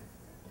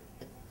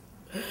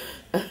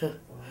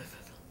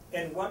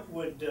 And what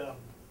would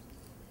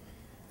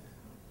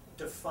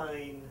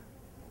define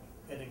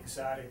an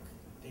exotic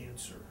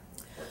dancer?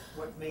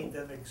 What made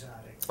them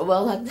exotic?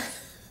 Well,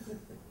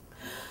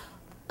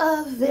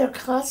 their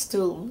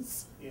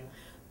costumes. Yeah.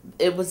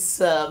 It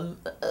was,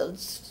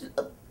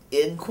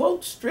 in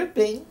quote,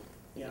 stripping,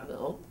 Yeah.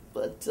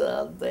 but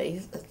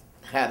they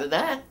had an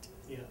act.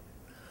 Yeah.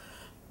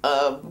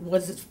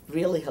 Was it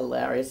really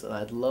hilarious, and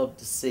I'd love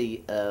to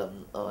see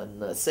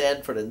on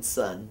Sanford and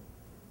Son,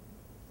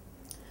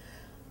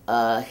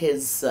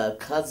 his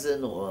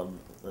cousin, or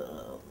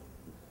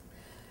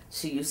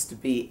she used to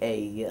be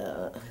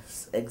a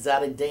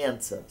exotic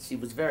dancer. She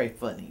was very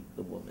funny,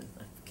 the woman.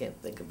 I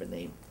can't think of her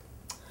name.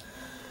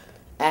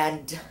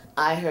 And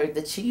I heard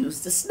that she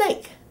used a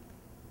snake.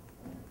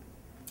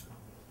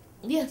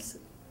 Yes,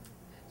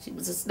 she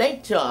was a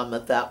snake charmer.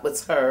 That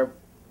was her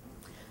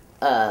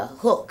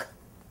hook.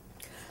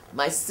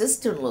 My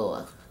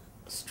sister-in-law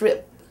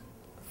stripped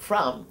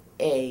from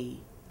a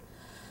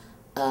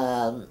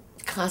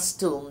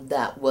costume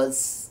that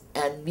was,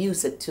 and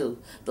music too,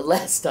 the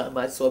last time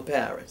I saw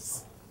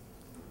Paris.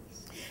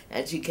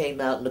 And she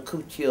came out in a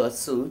couture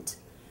suit,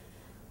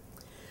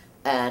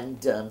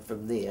 and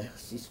from there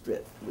she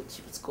stripped, which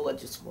she was a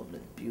gorgeous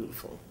woman,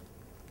 beautiful,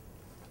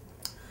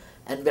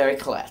 and very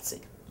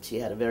classy. She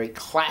had a very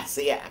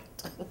classy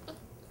act.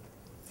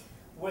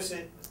 Was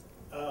it,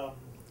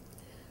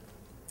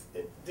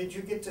 did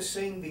you get to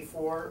sing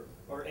before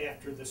or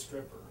after the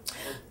stripper?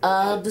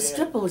 The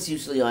stripper was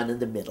usually on in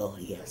the middle,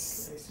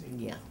 yes. I see.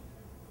 Yeah.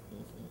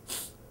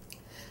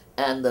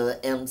 And the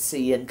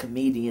MC and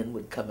comedian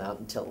would come out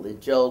and tell their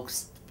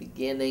jokes at the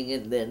beginning,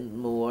 and then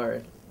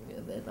more.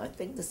 And then I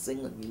think the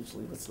singing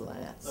usually was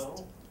last.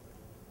 Oh.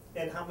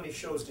 And how many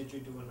shows did you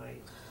do a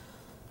night?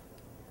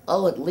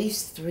 Oh, at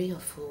least 3 or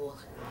 4.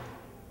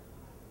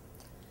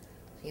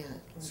 Yeah.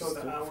 at So least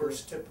the 3 or 4.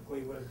 hours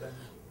typically would have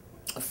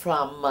been?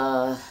 From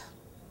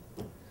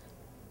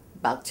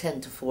about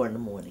 10 to 4 in the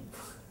morning.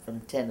 From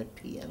 10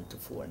 p.m. to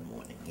 4 in the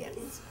morning,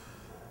 yes.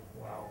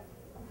 Wow.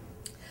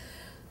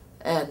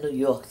 And New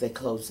York, they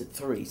close at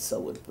 3,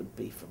 so it would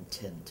be from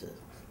 10 to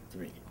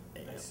 3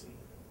 a.m. I see.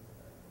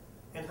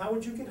 And how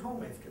would you get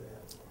home after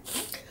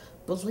that?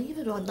 Believe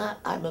it or not,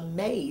 I'm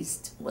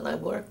amazed. When I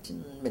worked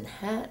in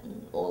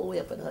Manhattan, all the way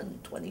up at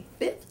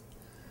 125th,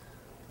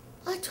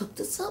 I took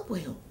the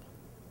subway home.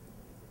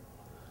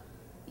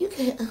 You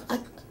can't,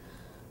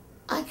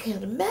 I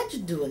can't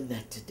imagine doing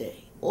that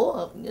today.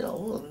 Or,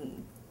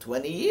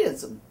 20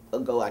 years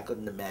ago, I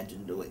couldn't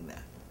imagine doing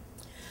that.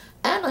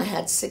 And I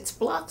had 6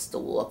 blocks to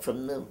walk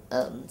from the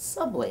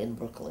subway in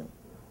Brooklyn.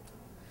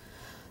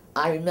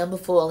 I remember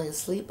falling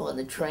asleep on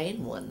the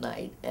train one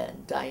night,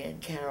 and Diane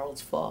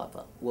Carroll's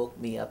father woke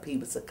me up. He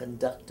was a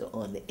conductor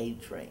on the A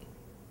train.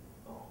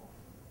 Oh.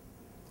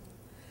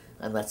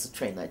 And that's the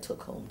train I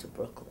took home to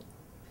Brooklyn.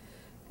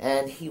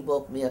 And he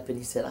woke me up and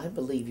he said, "I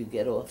believe you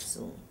get off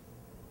soon."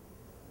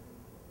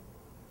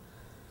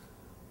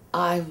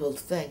 I will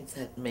thank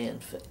that man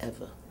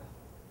forever.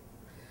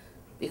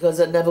 Because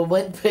I never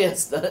went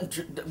past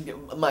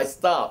my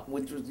stop,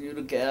 which was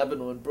Utica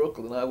Avenue in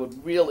Brooklyn. I would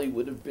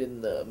have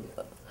been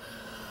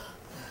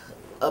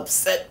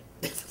upset,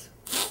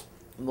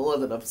 more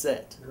than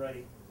upset.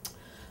 Right.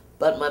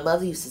 But my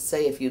mother used to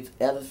say, if you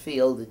ever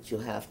feel that you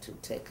have to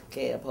take a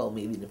cab home,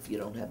 even if you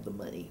don't have the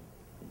money,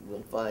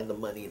 you'll find the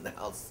money in the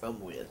house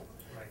somewhere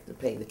to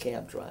pay the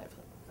cab driver.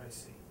 I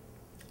see.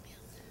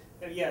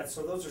 Yeah,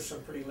 so those are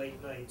some pretty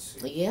late nights.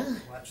 Yeah.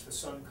 Watch the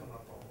sun come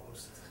up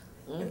almost.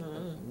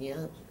 Mm-hmm.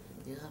 Yeah.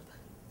 Yeah.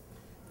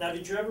 Now,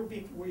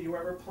 were you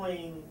ever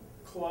playing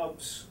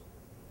clubs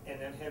and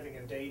then having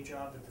a day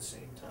job at the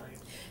same time?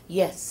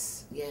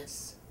 Yes.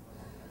 Yes.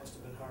 Must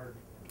have been hard.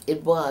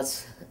 It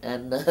was,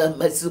 and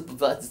my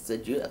supervisor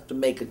said you have to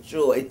make a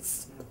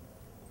choice.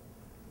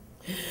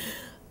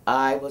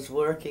 I was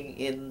working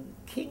in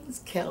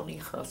Kings County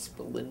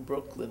Hospital in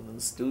Brooklyn in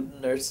the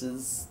student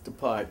nurses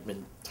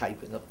department,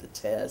 typing up the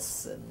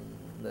tests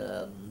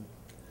and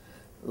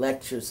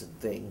lectures and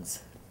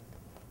things.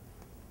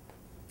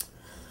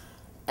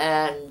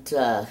 And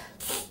I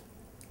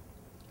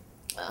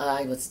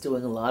was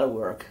doing a lot of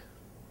work,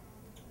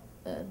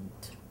 and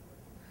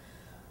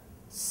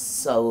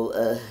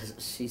so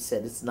she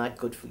said, "It's not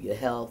good for your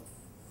health,"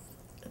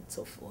 and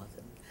so forth.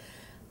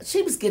 And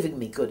she was giving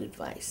me good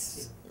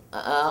advice.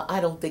 I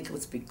don't think it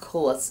was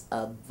because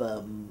of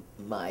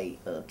my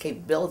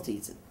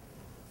capabilities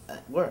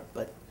at work,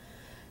 but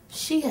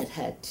she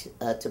had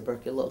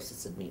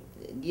tuberculosis in me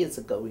years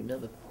ago.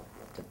 Remember,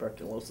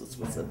 tuberculosis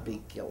was a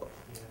big killer.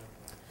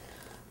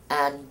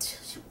 And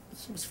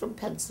she was from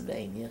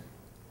Pennsylvania.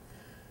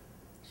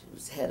 She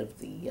was head of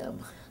the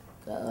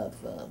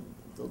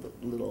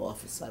little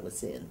office I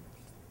was in.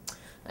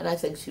 And I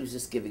think she was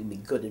just giving me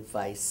good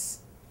advice.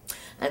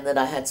 And then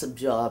I had some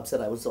jobs that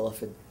I was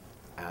offered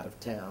out of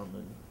town,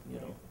 and,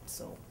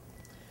 so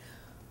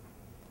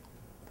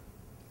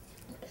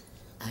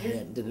I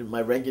handed in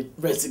my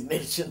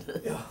resignation.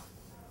 Yeah.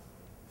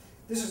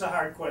 This is a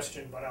hard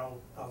question, but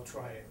I'll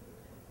try it.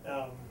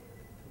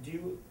 Do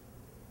you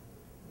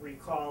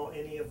recall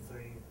any of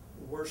the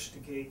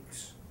worst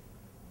gigs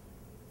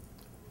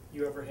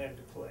you ever had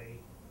to play?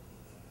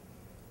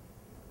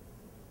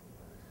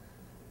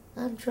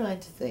 I'm trying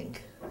to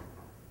think.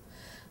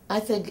 I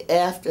think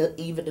after,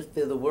 even if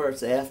they're the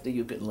worst, after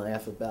you can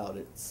laugh about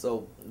it,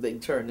 so they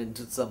turn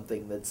into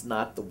something that's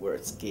not the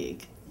worst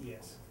gig.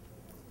 Yes.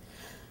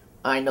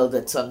 I know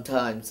that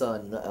sometimes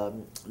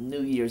on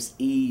New Year's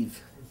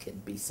Eve can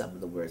be some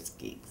of the worst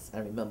gigs. I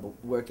remember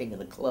working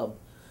in a club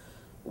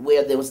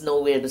where there was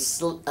nowhere to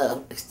sit.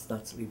 I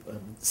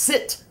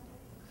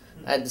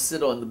had to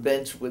sit on the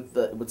bench with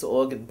the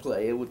organ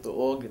player, with the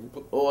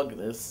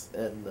organist,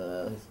 and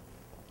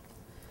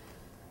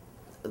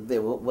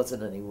there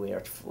wasn't anywhere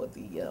for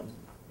the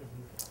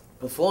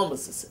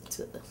performers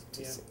to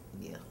sit.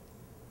 Yeah,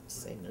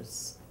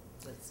 singers.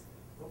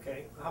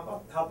 Okay.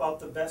 How about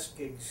the best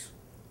gigs?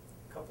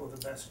 A couple of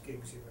the best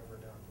gigs you've ever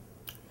done.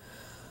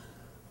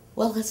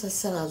 Well, as I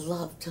said, I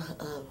loved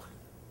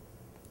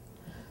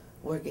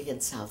working in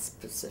South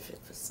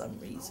Pacific for some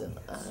reason.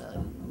 Oh, yes.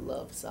 I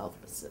love South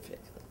Pacific,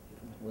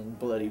 when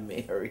Bloody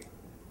Mary.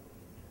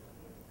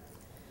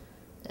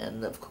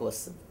 And of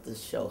course, the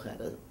show had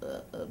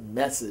a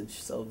message,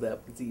 so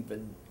that was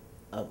even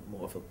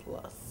more of a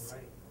plus.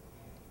 Right.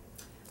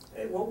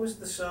 Hey, what was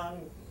the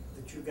song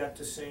that you got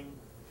to sing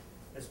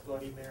as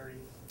Bloody Mary?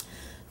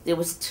 There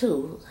was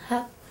two.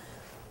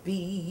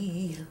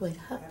 Happy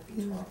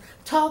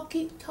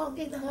talk.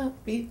 Talking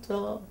happy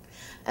talk.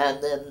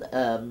 And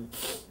then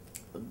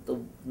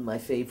my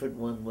favorite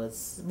one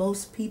was,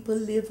 most people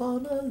live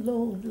on a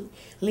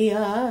lonely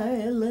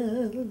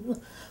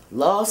island,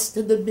 lost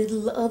in the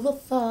middle of a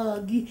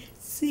foggy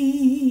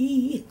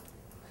sea.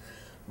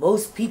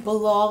 Most people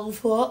long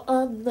for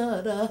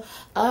another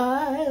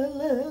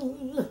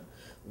island,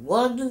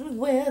 wondering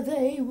where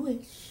they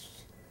wish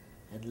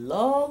and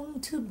long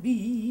to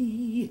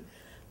be.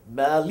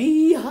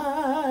 Valley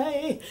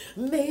High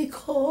may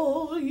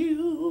call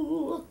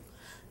you.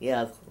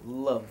 Yeah, I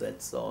love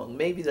that song.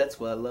 Maybe that's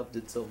why I loved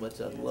it so much.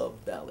 I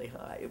loved Valley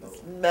High. It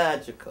was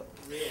magical.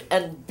 Really?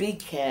 And big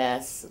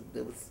casts.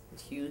 There was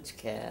huge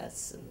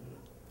casts, and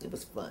it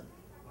was fun.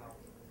 Wow.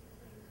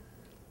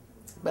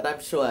 But I'm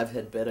sure I've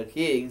had better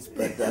gigs,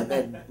 but I've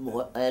had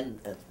more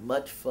and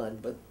much fun.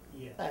 But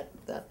Yeah.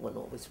 that one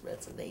always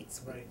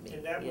resonates Right. with me.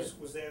 And that Yeah.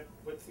 was that,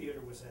 what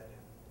theater was that in?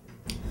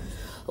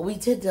 We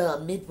did a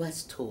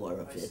Midwest tour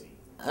of I it, see.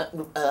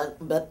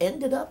 but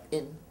ended up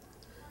in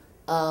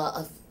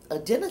a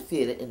dinner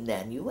theater in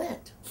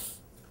Nanuet,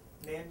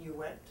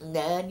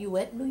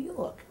 New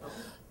York. Oh.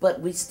 But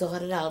we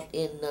started out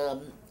in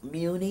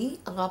Muni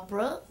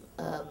Opera,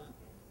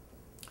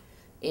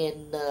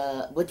 in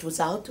which was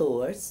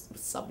outdoors, it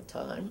was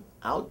summertime,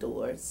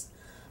 outdoors,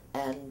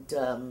 and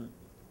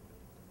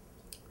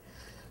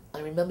I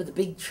remember the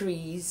big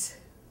trees,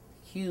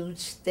 huge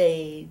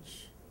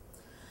stage,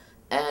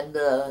 and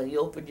you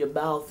opened your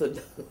mouth and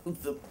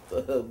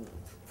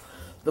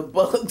the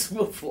bugs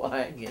were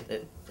flying in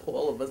it.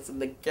 All of us in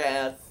the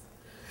cast.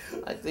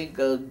 I think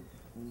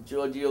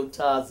Giorgio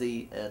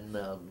Tazzi and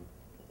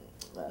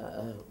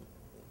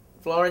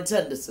Florence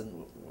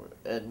Henderson,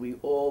 and we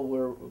all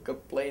were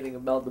complaining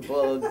about the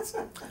bugs.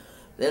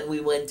 Then we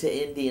went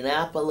to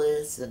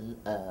Indianapolis and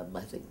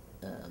I think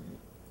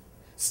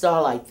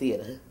Starlight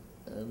Theater,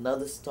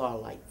 another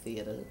Starlight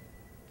Theater.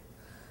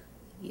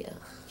 Yeah,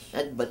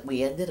 but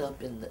we ended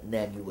up in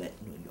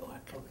Nanuet, New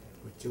York. Okay.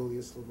 With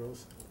Julius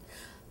LaRosa?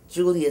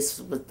 Julius,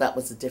 that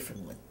was a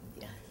different one.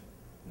 Yeah.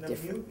 Now,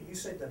 you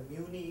said the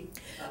Muni.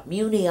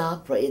 Muni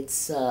Opera.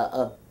 It's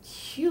a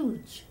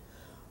huge.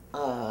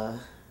 I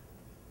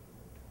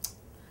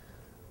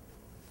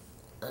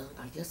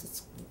guess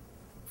it's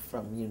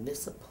from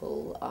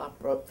Municipal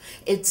Opera.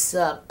 It's.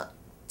 I'm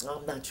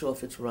not sure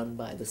if it's run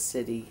by the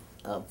city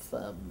of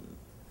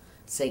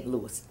St.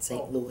 Louis.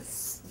 St.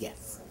 Louis,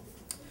 yes.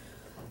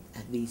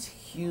 And these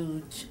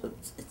huge.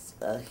 It's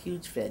a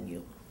huge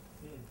venue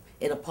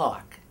in a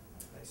park.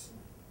 I see.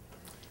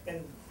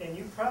 And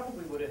you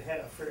probably would have had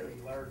a fairly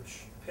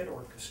large pit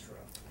orchestra.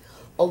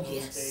 Oh, in those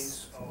yes.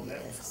 Days. Oh,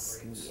 that was Yes,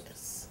 great.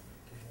 yes.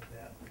 To have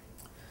that.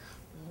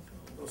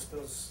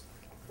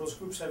 Those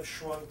groups have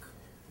shrunk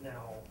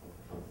now,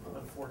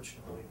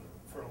 unfortunately,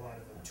 for a lot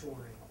of the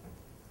touring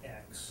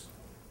acts.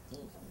 You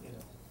know.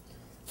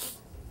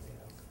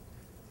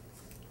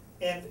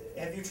 Yeah. And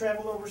have you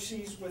traveled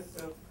overseas with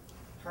the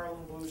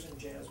Harlem Blues and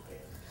Jazz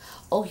Band?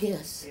 Oh,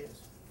 yes.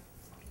 Yes.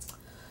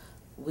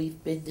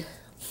 We've been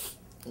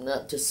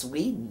up to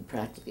Sweden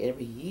practically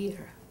every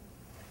year.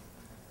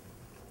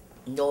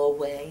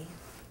 Norway.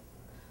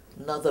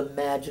 Another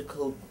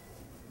magical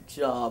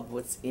job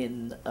was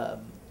in,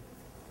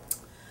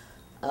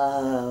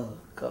 oh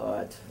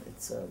God,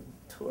 it's a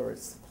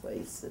tourist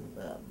place in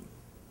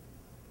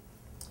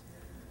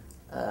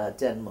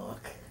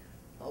Denmark.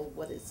 Oh,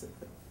 what is it?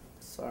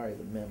 Sorry,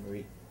 the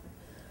memory.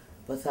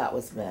 But that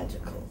was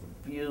magical.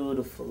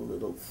 Beautiful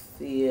little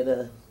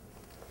theater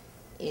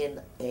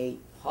in a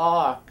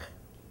park.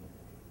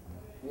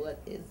 What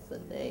is the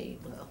name?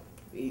 Oh,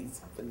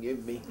 please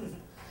forgive me.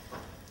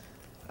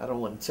 I don't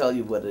want to tell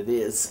you what it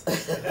is.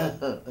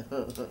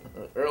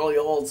 Early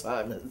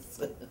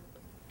Alzheimer's.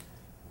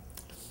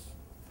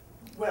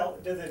 Well,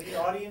 do the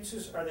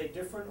audiences, are they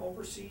different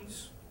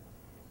overseas?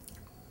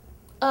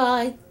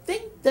 I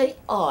think they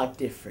are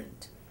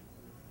different.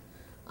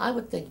 I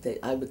would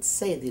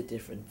say they're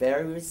different,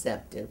 very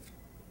receptive.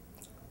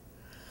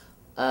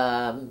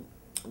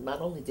 Not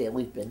only that,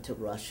 we've been to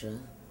Russia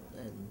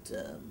and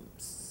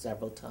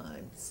several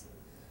times,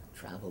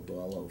 traveled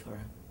all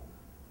over,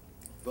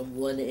 from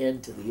one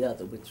end to the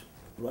other, which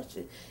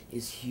Russia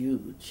is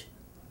huge.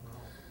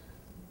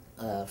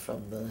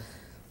 From the,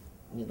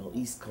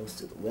 East Coast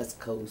to the West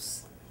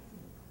Coast.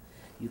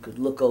 You could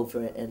look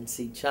over and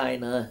see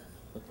China,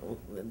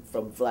 and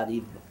from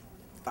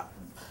Vladivostok,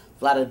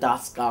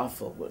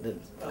 or whatever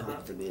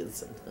it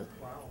is.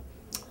 Wow.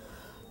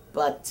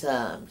 But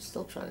I'm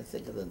still trying to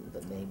think of the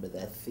name of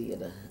that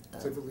theater.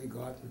 Tivoli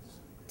Gardens?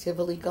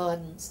 Tivoli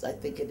Gardens? I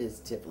think it is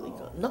Tivoli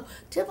Gardens. No,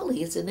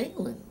 Tivoli is in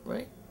England,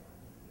 right?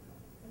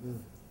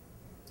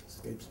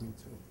 Escapes me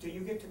too. Do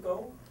you get to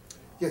go?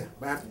 Yeah,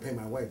 but I have to pay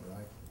my way,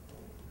 right?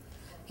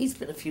 He's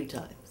been a few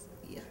times,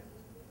 yeah.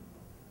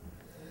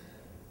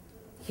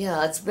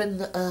 Yeah, it's been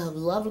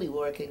lovely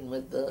working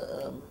with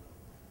the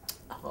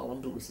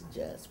Harlem Blues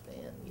Jazz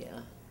Band,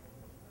 yeah.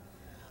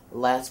 The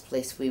last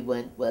place we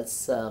went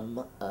was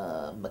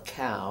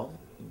Macau.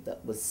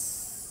 That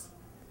was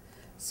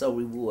so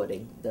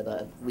rewarding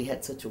that we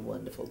had such a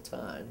wonderful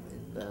time.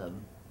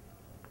 And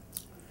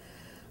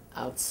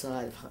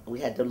outside, we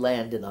had to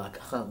land in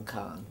Hong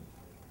Kong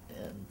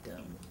and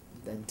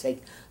then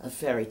take a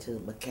ferry to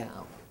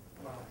Macau.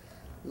 Wow.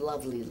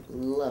 Lovely,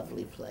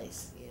 lovely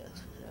place, yeah.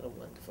 Had a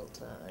wonderful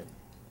time.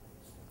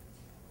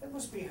 It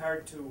must be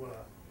hard to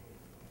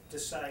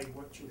decide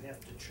what you have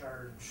to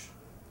charge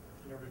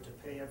in order to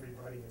pay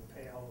everybody and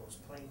pay all those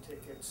plane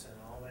tickets and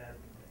all that.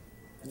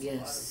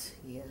 That's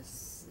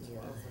Yes, a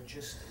lot of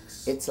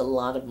logistics. It's a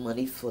lot of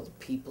money for the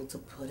people to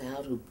put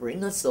out who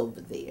bring us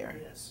over there.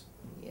 Yes.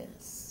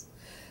 Yes.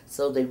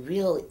 So they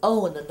really,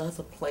 and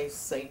another place,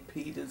 St.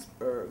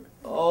 Petersburg.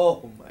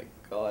 Oh my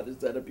God, is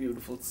that a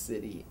beautiful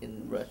city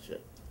in Russia.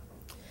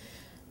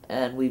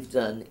 And we've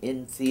done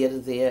in theater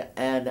there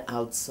and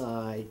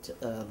outside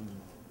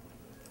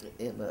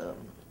in a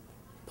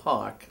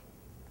park.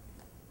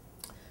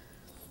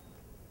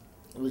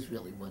 It was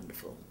really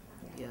wonderful,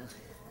 yeah.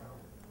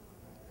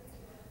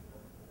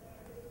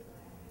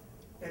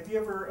 Have you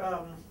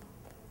ever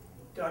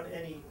done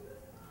any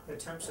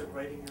attempts at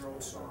writing your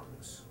own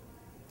songs?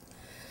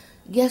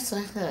 Yes, I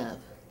have.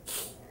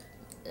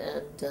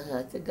 And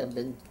I think I've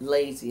been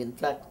lazy. In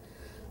fact,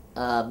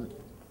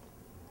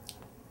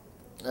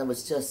 I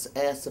was just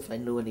asked if I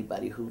knew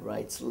anybody who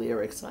writes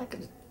lyrics. I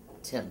could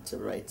attempt to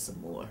write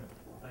some more.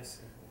 I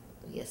see.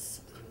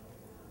 Yes,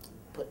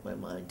 put my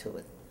mind to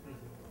it.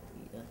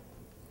 Mm-hmm. Yeah.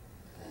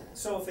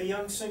 So if a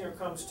young singer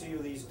comes to you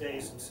these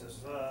days and says,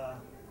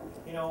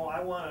 you know,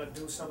 I want to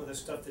do some of the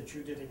stuff that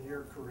you did in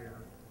your career,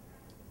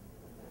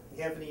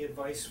 you have any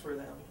advice for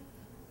them?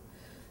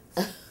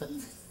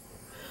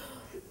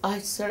 I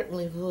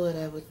certainly would.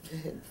 I would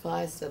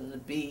advise them to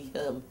be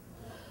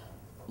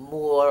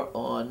more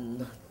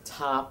on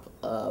top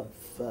of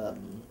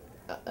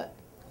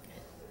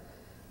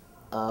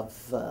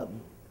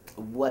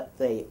what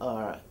they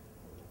are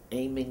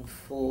aiming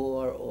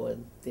for or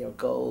their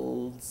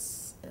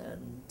goals,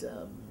 and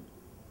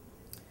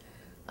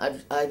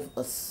I've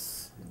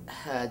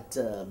had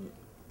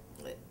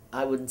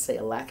I wouldn't say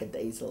a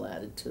lackadaisical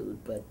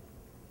attitude, but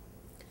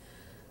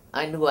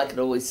I knew I could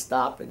always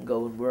stop and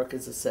go and work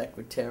as a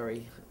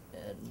secretary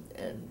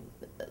and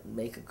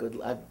make a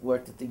good. I've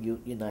worked at the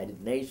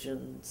United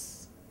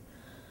Nations.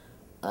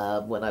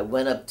 When I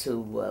went up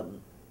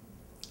to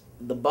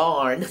the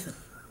barn,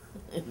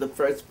 in the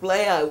first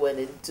play I went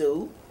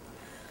into,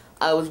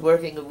 I was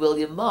working at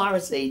William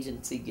Morris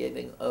Agency,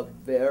 getting a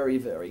very,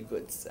 very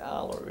good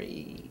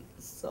salary.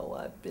 So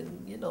I've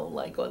been, you know,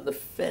 like on the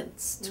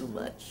fence too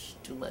much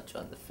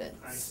on the fence.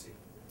 I see.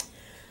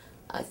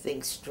 I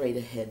think straight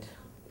ahead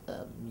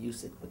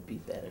music would be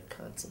better,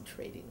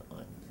 concentrating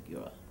on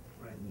your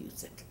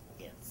music,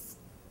 yes.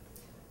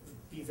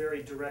 Be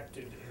very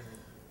directed in...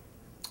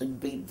 And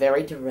be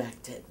very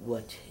direct at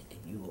what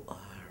you are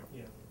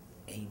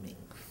aiming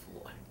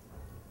for.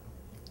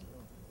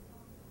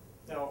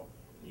 Now,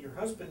 your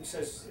husband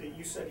says,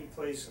 you said he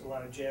plays a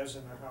lot of jazz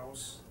in the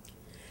house.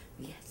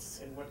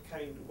 Yes. And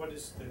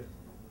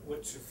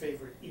what's your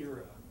favorite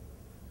era?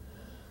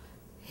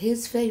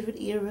 His favorite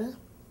era,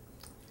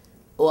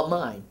 or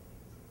mine?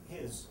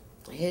 His.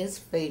 His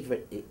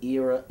favorite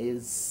era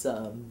is,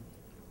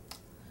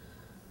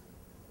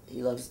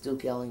 he loves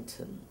Duke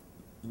Ellington,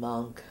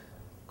 Monk,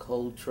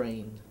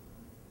 Coltrane,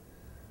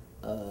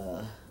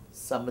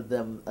 some of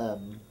them,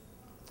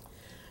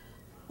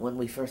 when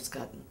we first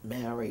got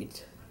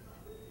married,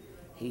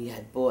 he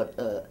had bought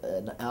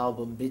an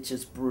album,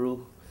 Bitches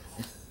Brew,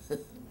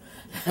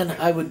 and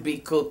I would be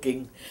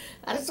cooking.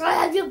 And I said, "What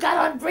have you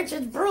got on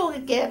Bitches Brew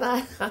again?"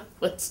 I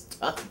would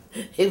stop.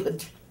 He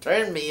would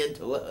turn me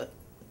into a...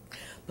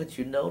 But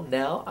you know,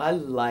 now I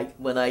like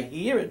when I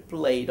hear it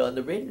played on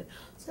the radio.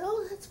 I say,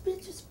 "Oh, that's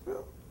Bitches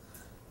Brew,"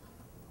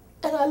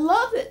 and I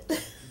love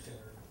it.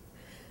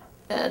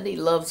 And he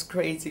loves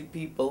crazy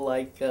people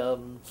like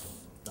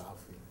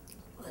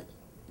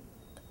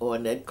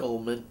Ornette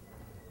Coleman.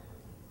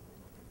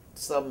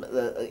 Some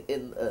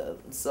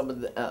some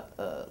of the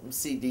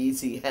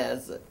CDs he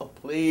has. Oh,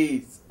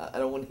 please! I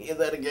don't want to hear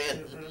that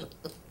again.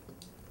 Mm-hmm.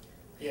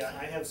 Yeah,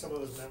 I have some of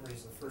those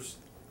memories. The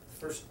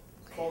first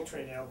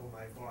Coltrane album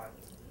I bought,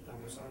 I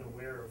was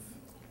unaware of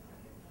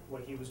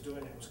what he was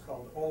doing. It was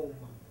called Ohm,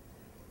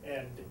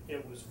 and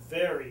it was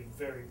very,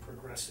 very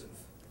progressive.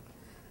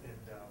 And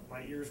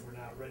my ears were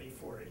not ready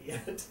for it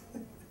yet.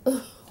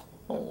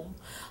 Ohm.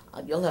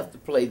 You'll have to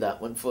play that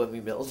one for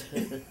me,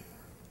 Milton.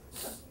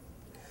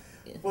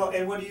 Yeah. Well,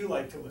 and what do you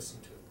like to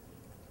listen to?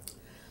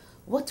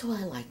 What do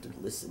I like to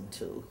listen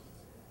to?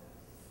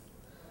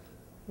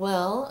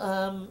 Well,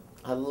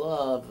 I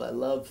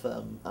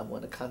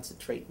want to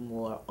concentrate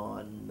more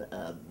on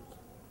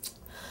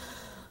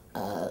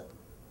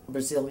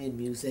Brazilian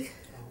music.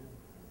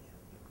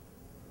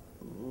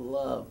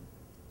 Love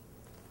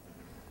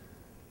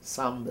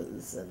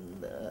sambas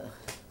and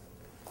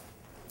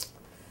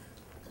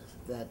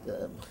that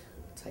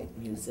type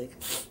music.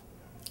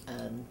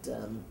 And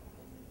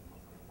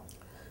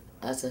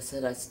as I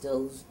said, I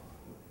still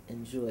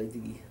enjoy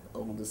the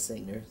older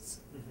singers.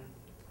 Mm-hmm.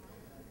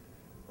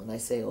 When I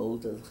say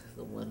older,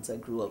 the ones I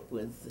grew up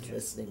with,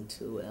 listening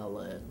to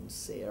Ella and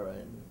Sarah,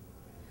 and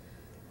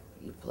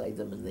you play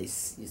them and you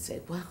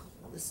say, "Wow,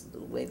 listen to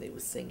the way they were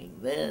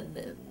singing then."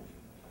 And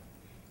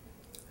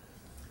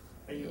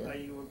Are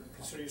you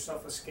consider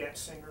yourself a scat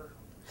singer?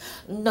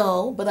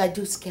 no, but I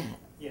do scat.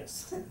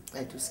 Yes.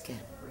 I do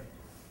scat. Right.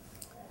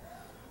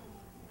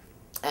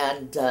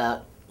 And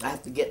I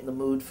have to get in the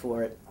mood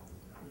for it.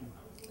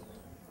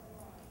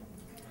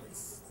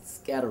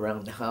 Scat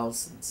around the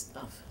house and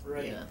stuff.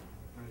 Right. Yeah.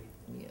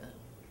 Right. Yeah.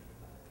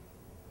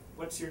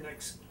 What's your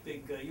next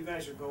big? You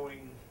guys are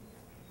going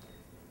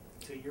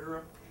to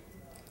Europe,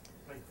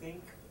 I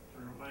think,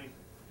 or am I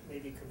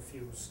maybe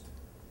confused?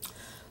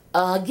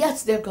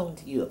 Yes, they're going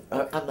to Europe.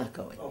 I'm not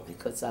going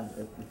because I'm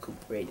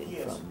recuperating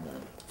from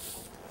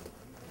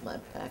my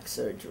back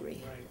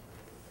surgery. Right.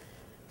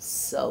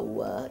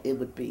 So it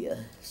would be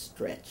a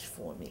stretch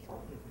for me.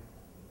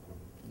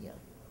 Mm-hmm. Yeah.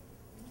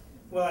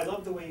 Well, I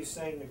love the way you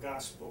sang the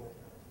gospel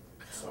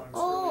songs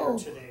earlier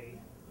today.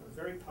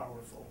 Very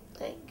powerful.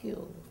 Thank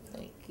you.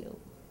 Thank you.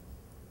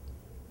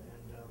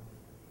 And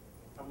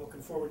I'm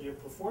looking forward to your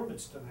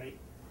performance tonight.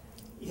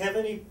 You have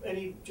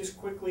any just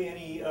quickly,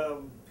 any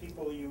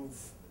people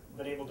you've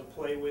been able to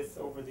play with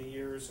over the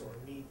years or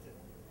meet that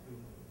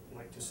you'd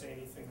like to say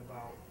anything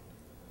about?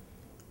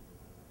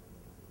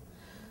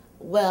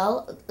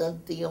 Well,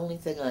 the only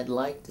thing I'd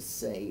like to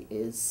say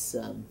is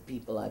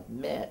people I've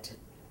met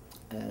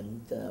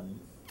and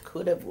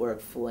could have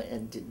worked for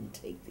and didn't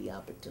take the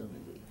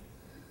opportunity,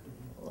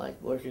 like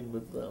working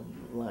with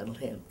Lionel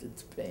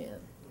Hampton's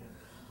band.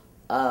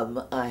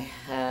 I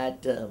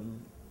had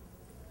an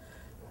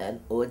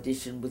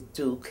audition with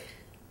Duke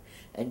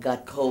and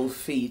got cold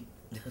feet.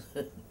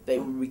 They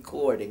were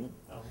recording.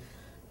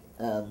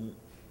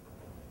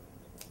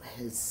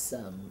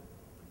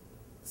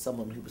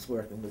 Someone who was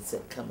working with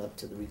said, come up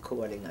to the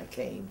recording. I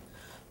came,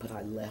 but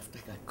I left. I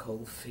got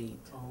cold feet.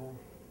 Oh.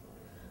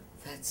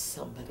 That's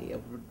somebody I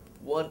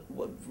would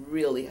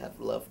really have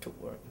loved to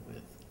work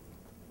with.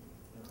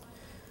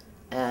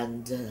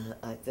 And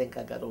I think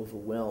I got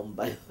overwhelmed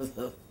by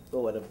the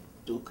thought of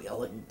Duke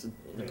Ellington,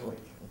 you know. Really?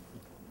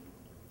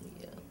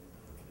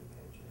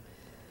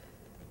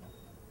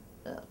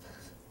 Yeah.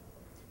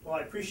 Well,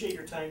 I appreciate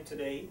your time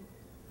today.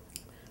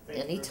 Thank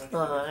you very much for the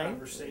Anytime,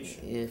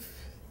 conversation. if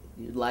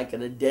you'd like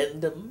an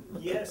addendum,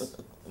 Yes.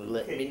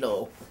 let Okay. me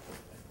know.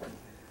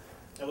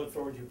 I look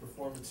forward to your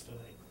performance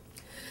tonight.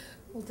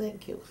 Well,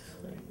 thank you.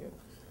 Thank you.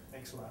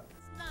 Thanks a lot.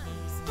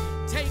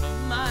 Take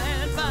my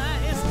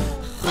advice,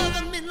 hug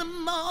him in the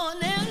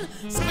morning,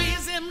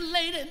 squeeze him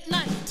late at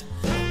night,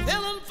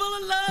 fill him full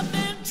of love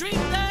and treat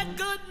that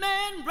good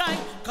man right,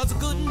 'cause a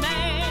good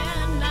man